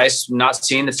sacrifice not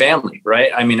seeing the family,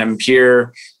 right? I'm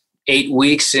here 8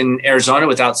 weeks in Arizona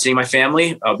without seeing my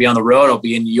family. I'll be on the road. I'll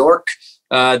be in New York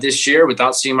this year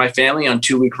without seeing my family on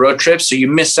 2-week road trips. So you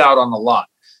miss out on a lot.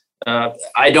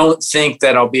 I don't think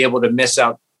that I'll be able to miss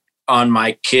out on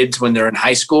my kids when they're in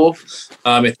high school.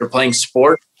 If they're playing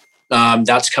sport,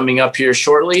 that's coming up here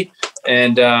shortly.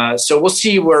 And so we'll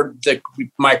see where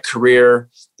my career,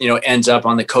 ends up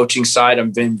on the coaching side.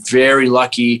 I've been very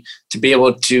lucky to be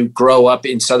able to grow up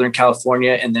in Southern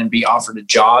California and then be offered a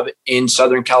job in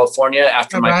Southern California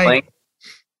after my playing.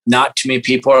 Not too many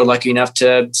people are lucky enough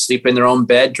to sleep in their own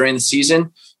bed during the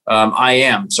season. I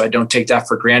am. So I don't take that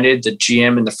for granted. The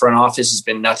GM in the front office has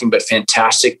been nothing but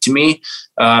fantastic to me.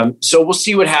 So we'll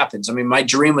see what happens. My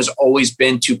dream has always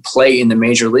been to play in the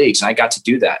major leagues, and I got to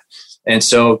do that. And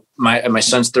so my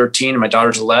son's 13 and my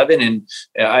daughter's 11. And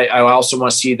I also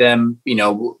want to see them,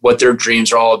 what their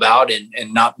dreams are all about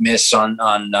and not miss on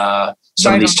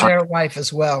some of these times. Their life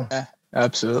as well. Yeah,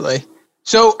 absolutely.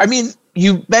 So,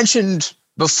 you mentioned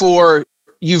before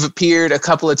you've appeared a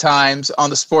couple of times on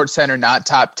the SportsCenter Not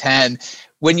Top 10.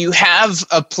 When you have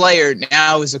a player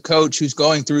now as a coach who's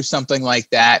going through something like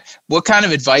that, what kind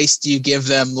of advice do you give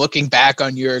them looking back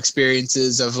on your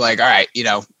experiences of like, all right,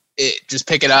 just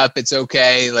pick it up. It's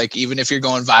okay. Like, even if you're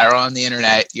going viral on the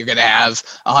internet, you're going to have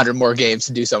 100 more games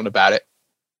to do something about it.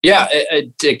 Yeah.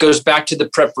 It goes back to the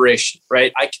preparation,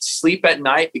 right? I could sleep at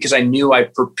night because I knew I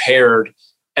prepared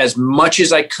as much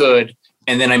as I could.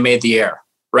 And then I made the air,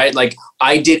 right? Like,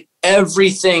 I did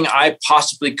everything I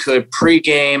possibly could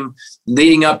pregame,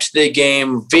 leading up to the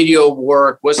game, video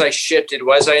work. Was I shifted?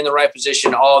 Was I in the right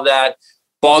position? All of that.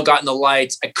 Ball got in the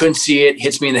lights. I couldn't see it.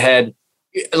 Hits me in the head.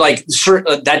 Like, sure,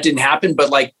 that didn't happen, but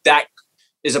like, that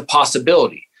is a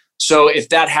possibility. So if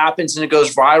that happens and it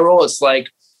goes viral, it's like,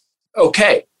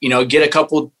 okay, get a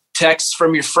couple texts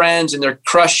from your friends and they're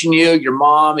crushing you. Your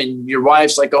mom and your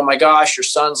wife's like, oh my gosh, your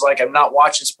son's like, I'm not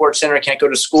watching SportsCenter. I can't go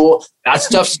to school. That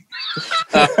stuff's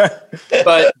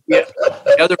but yeah,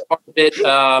 the other part of it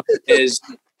is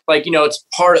like, it's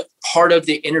part of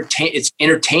the it's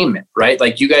entertainment, right?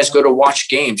 Like, you guys go to watch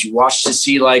games, you watch to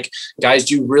see like guys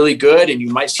do really good and you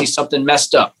might see something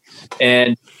messed up.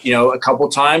 And, a couple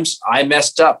of times I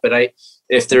messed up, but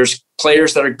if there's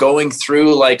players that are going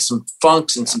through like some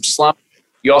funks and some slumps,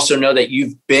 You also know that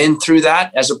you've been through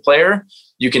that as a player.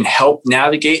 You can help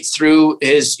navigate through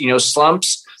his,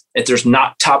 slumps. If there's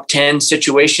not top 10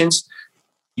 situations,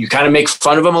 you kind of make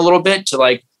fun of him a little bit to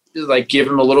like give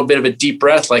him a little bit of a deep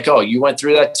breath. Like, oh, you went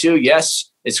through that too?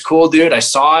 Yes. It's cool, dude. I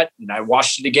saw it and I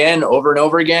watched it again over and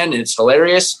over again. And it's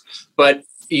hilarious. But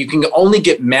you can only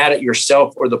get mad at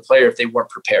yourself or the player if they weren't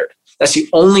prepared. That's the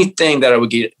only thing that I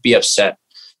would be upset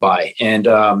by. And,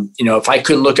 if I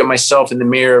couldn't look at myself in the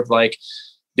mirror of like,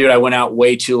 dude, I went out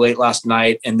way too late last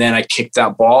night and then I kicked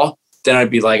that ball, then I'd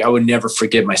be like, I would never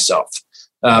forgive myself.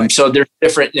 So they're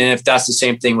different. And if that's the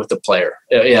same thing with the player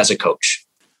as a coach.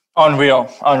 Unreal.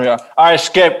 All right,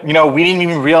 Skip, we didn't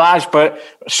even realize, but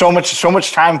so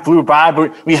much time flew by,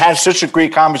 but we had such a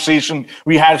great conversation.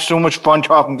 We had so much fun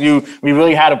talking to you. We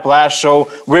really had a blast. So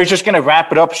we're just going to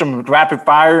wrap it up, some rapid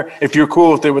fire, if you're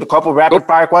cool with it, with a couple of rapid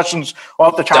fire questions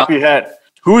off the top of your head.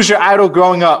 Who's your idol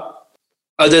growing up?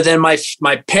 Other than my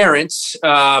parents,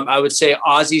 I would say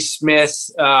Ozzie Smith,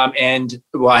 I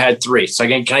had 3. So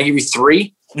can I give you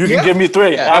 3? You can give me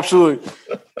 3. Yeah. Absolutely.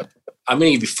 I'm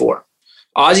going to give you 4.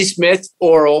 Ozzie Smith,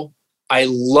 Oral. I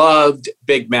loved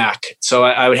Big Mac. So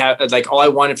I would have all I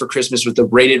wanted for Christmas was the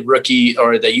rated rookie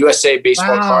or the USA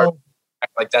baseball card.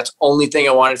 Like that's the only thing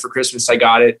I wanted for Christmas. I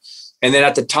got it. And then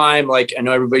at the time, I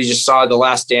know everybody just saw The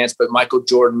Last Dance, but Michael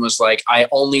Jordan was like, I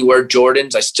only wear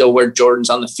Jordans. I still wear Jordans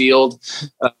on the field.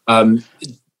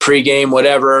 Pre-game,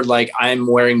 whatever, I'm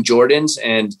wearing Jordans.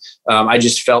 And I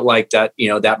just felt like that,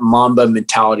 that Mamba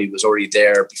mentality was already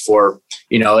there before,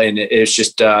 and it's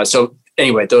just, so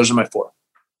anyway, those are my 4.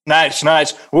 Nice.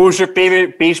 What was your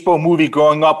favorite baseball movie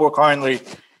growing up or currently?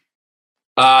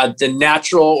 The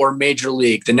Natural or Major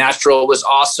League. The Natural was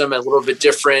awesome, a little bit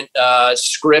different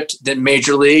script than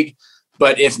Major League.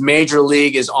 But if Major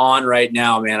League is on right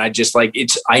now, man, I just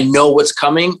I know what's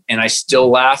coming and I still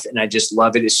laugh and I just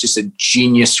love it. It's just a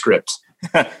genius script.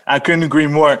 I couldn't agree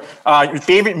more. Your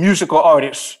favorite musical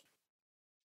artist?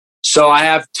 So I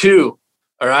have 2.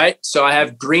 All right. So I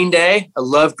have Green Day. I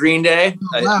love Green Day.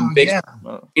 I'm big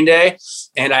Green Day.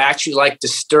 And I actually like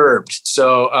Disturbed.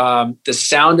 So The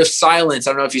Sound of Silence.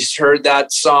 I don't know if you've heard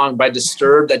that song by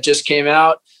Disturbed that just came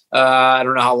out. I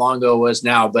don't know how long ago it was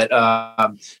now, but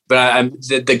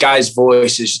the guy's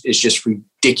voice is just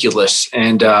ridiculous.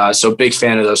 And so big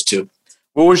fan of those 2.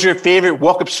 What was your favorite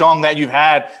walk-up song that you've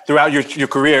had throughout your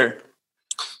career?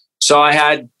 So I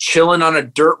had Chillin' on a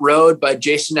Dirt Road by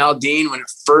Jason Aldean when it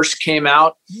first came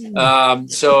out. My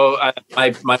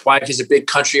wife is a big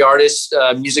country artist,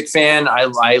 music fan.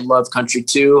 I love country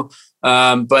too.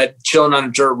 But Chillin' on a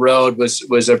Dirt Road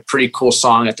was a pretty cool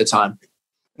song at the time.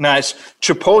 Nice.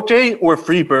 Chipotle or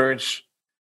Freebirds?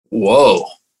 Whoa.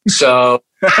 So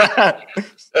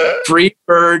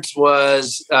Freebirds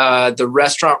was the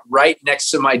restaurant right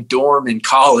next to my dorm in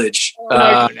college.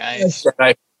 Nice. That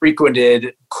I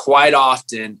frequented quite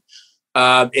often.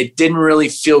 It didn't really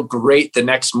feel great the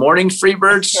next morning,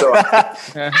 Freebirds. So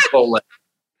Chipotle.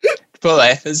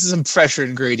 Chipotle. This is some fresher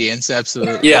ingredients.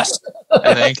 Absolutely. Yes.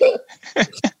 I think.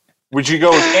 Would you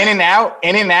go with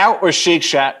In-N-Out or Shake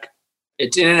Shack?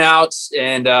 It's In-N-Out.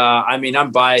 And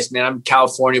I'm biased, man. I'm a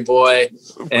California boy.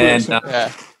 And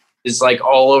it's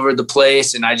all over the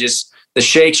place. And the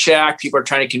Shake Shack, people are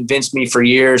trying to convince me for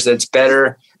years that it's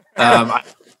better. I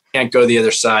can't go the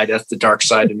other side. That's the dark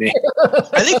side to me.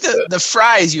 I think the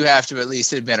fries you have to at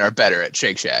least admit are better at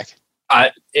Shake Shack.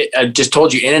 I just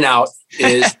told you In-N-Out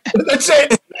is. That's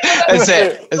it. That's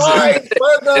it.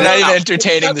 You're not even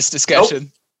entertaining this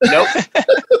discussion. Nope.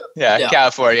 Yeah,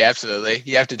 California, absolutely.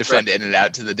 You have to defend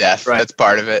In-N-Out to the death. Right. That's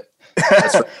part of it.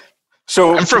 That's right.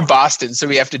 So I'm from Boston, so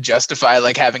we have to justify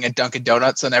having a Dunkin'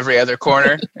 Donuts on every other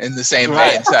corner in the same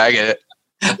vein. So I get it.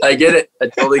 I get it. I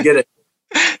totally get it.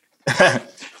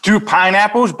 Do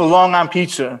pineapples belong on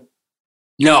pizza?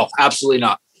 No, absolutely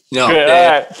not. No.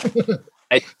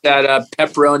 I had a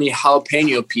pepperoni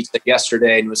jalapeno pizza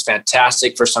yesterday and it was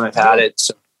fantastic. First time I've had it.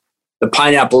 So the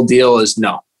pineapple deal is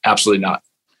no, absolutely not.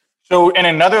 So in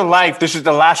another life, this is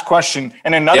the last question.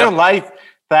 In another life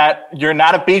that you're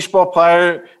not a baseball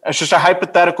player, it's just a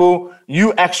hypothetical,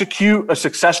 you execute a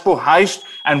successful heist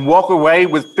and walk away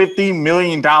with $50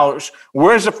 million.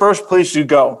 Where's the first place you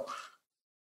go?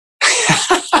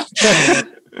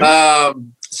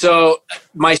 So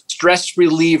my stress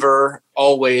reliever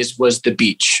always was the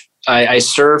beach. I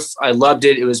surf. I loved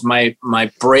it. It was my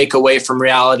break away from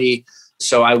reality.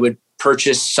 So I would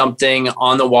purchase something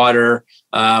on the water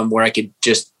where I could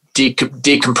just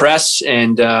decompress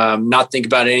and not think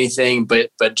about anything, but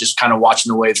just kind of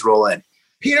watching the waves roll in.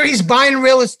 Peter, he's buying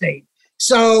real estate.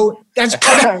 So that's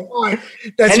pretty smart.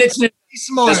 That's pretty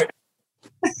smart.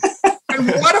 And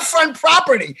waterfront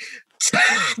property.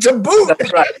 It's a boot.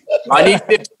 That's right. I need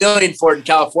 $50 million for it in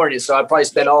California, so I'd probably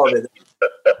spend all of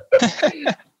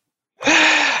it.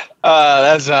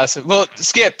 That's awesome. Well,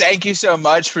 Skip, thank you so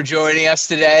much for joining us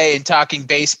today and talking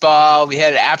baseball. We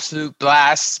had an absolute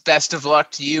blast. Best of luck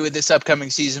to you in this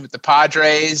upcoming season with the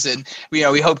Padres, and we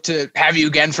hope to have you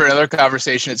again for another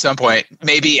conversation at some point,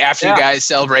 maybe after you guys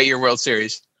celebrate your World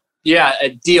Series. Yeah, a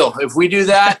deal. If we do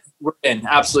that, we're in.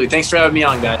 Absolutely. Thanks for having me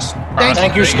on, guys.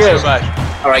 Thank you, Skip. so much.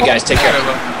 All right, guys. Take care.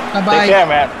 Bye-bye. Take care,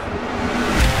 man.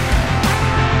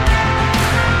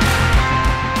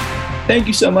 Thank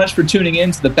you so much for tuning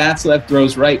in to the Bats Left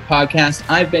Throws Right podcast.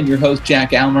 I've been your host,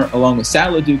 Jack Almer, along with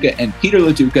Sal LaDuca and Peter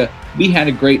LaDuca. We had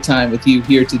a great time with you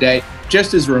here today.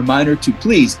 Just as a reminder to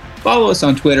please follow us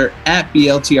on Twitter at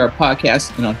BLTR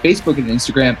Podcast and on Facebook and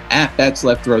Instagram at Bats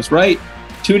Left Throws Right.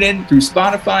 Tune in through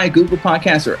Spotify, Google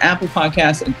Podcasts, or Apple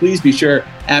Podcasts, and please be sure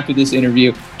after this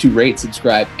interview to rate,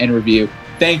 subscribe, and review.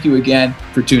 Thank you again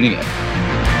for tuning in.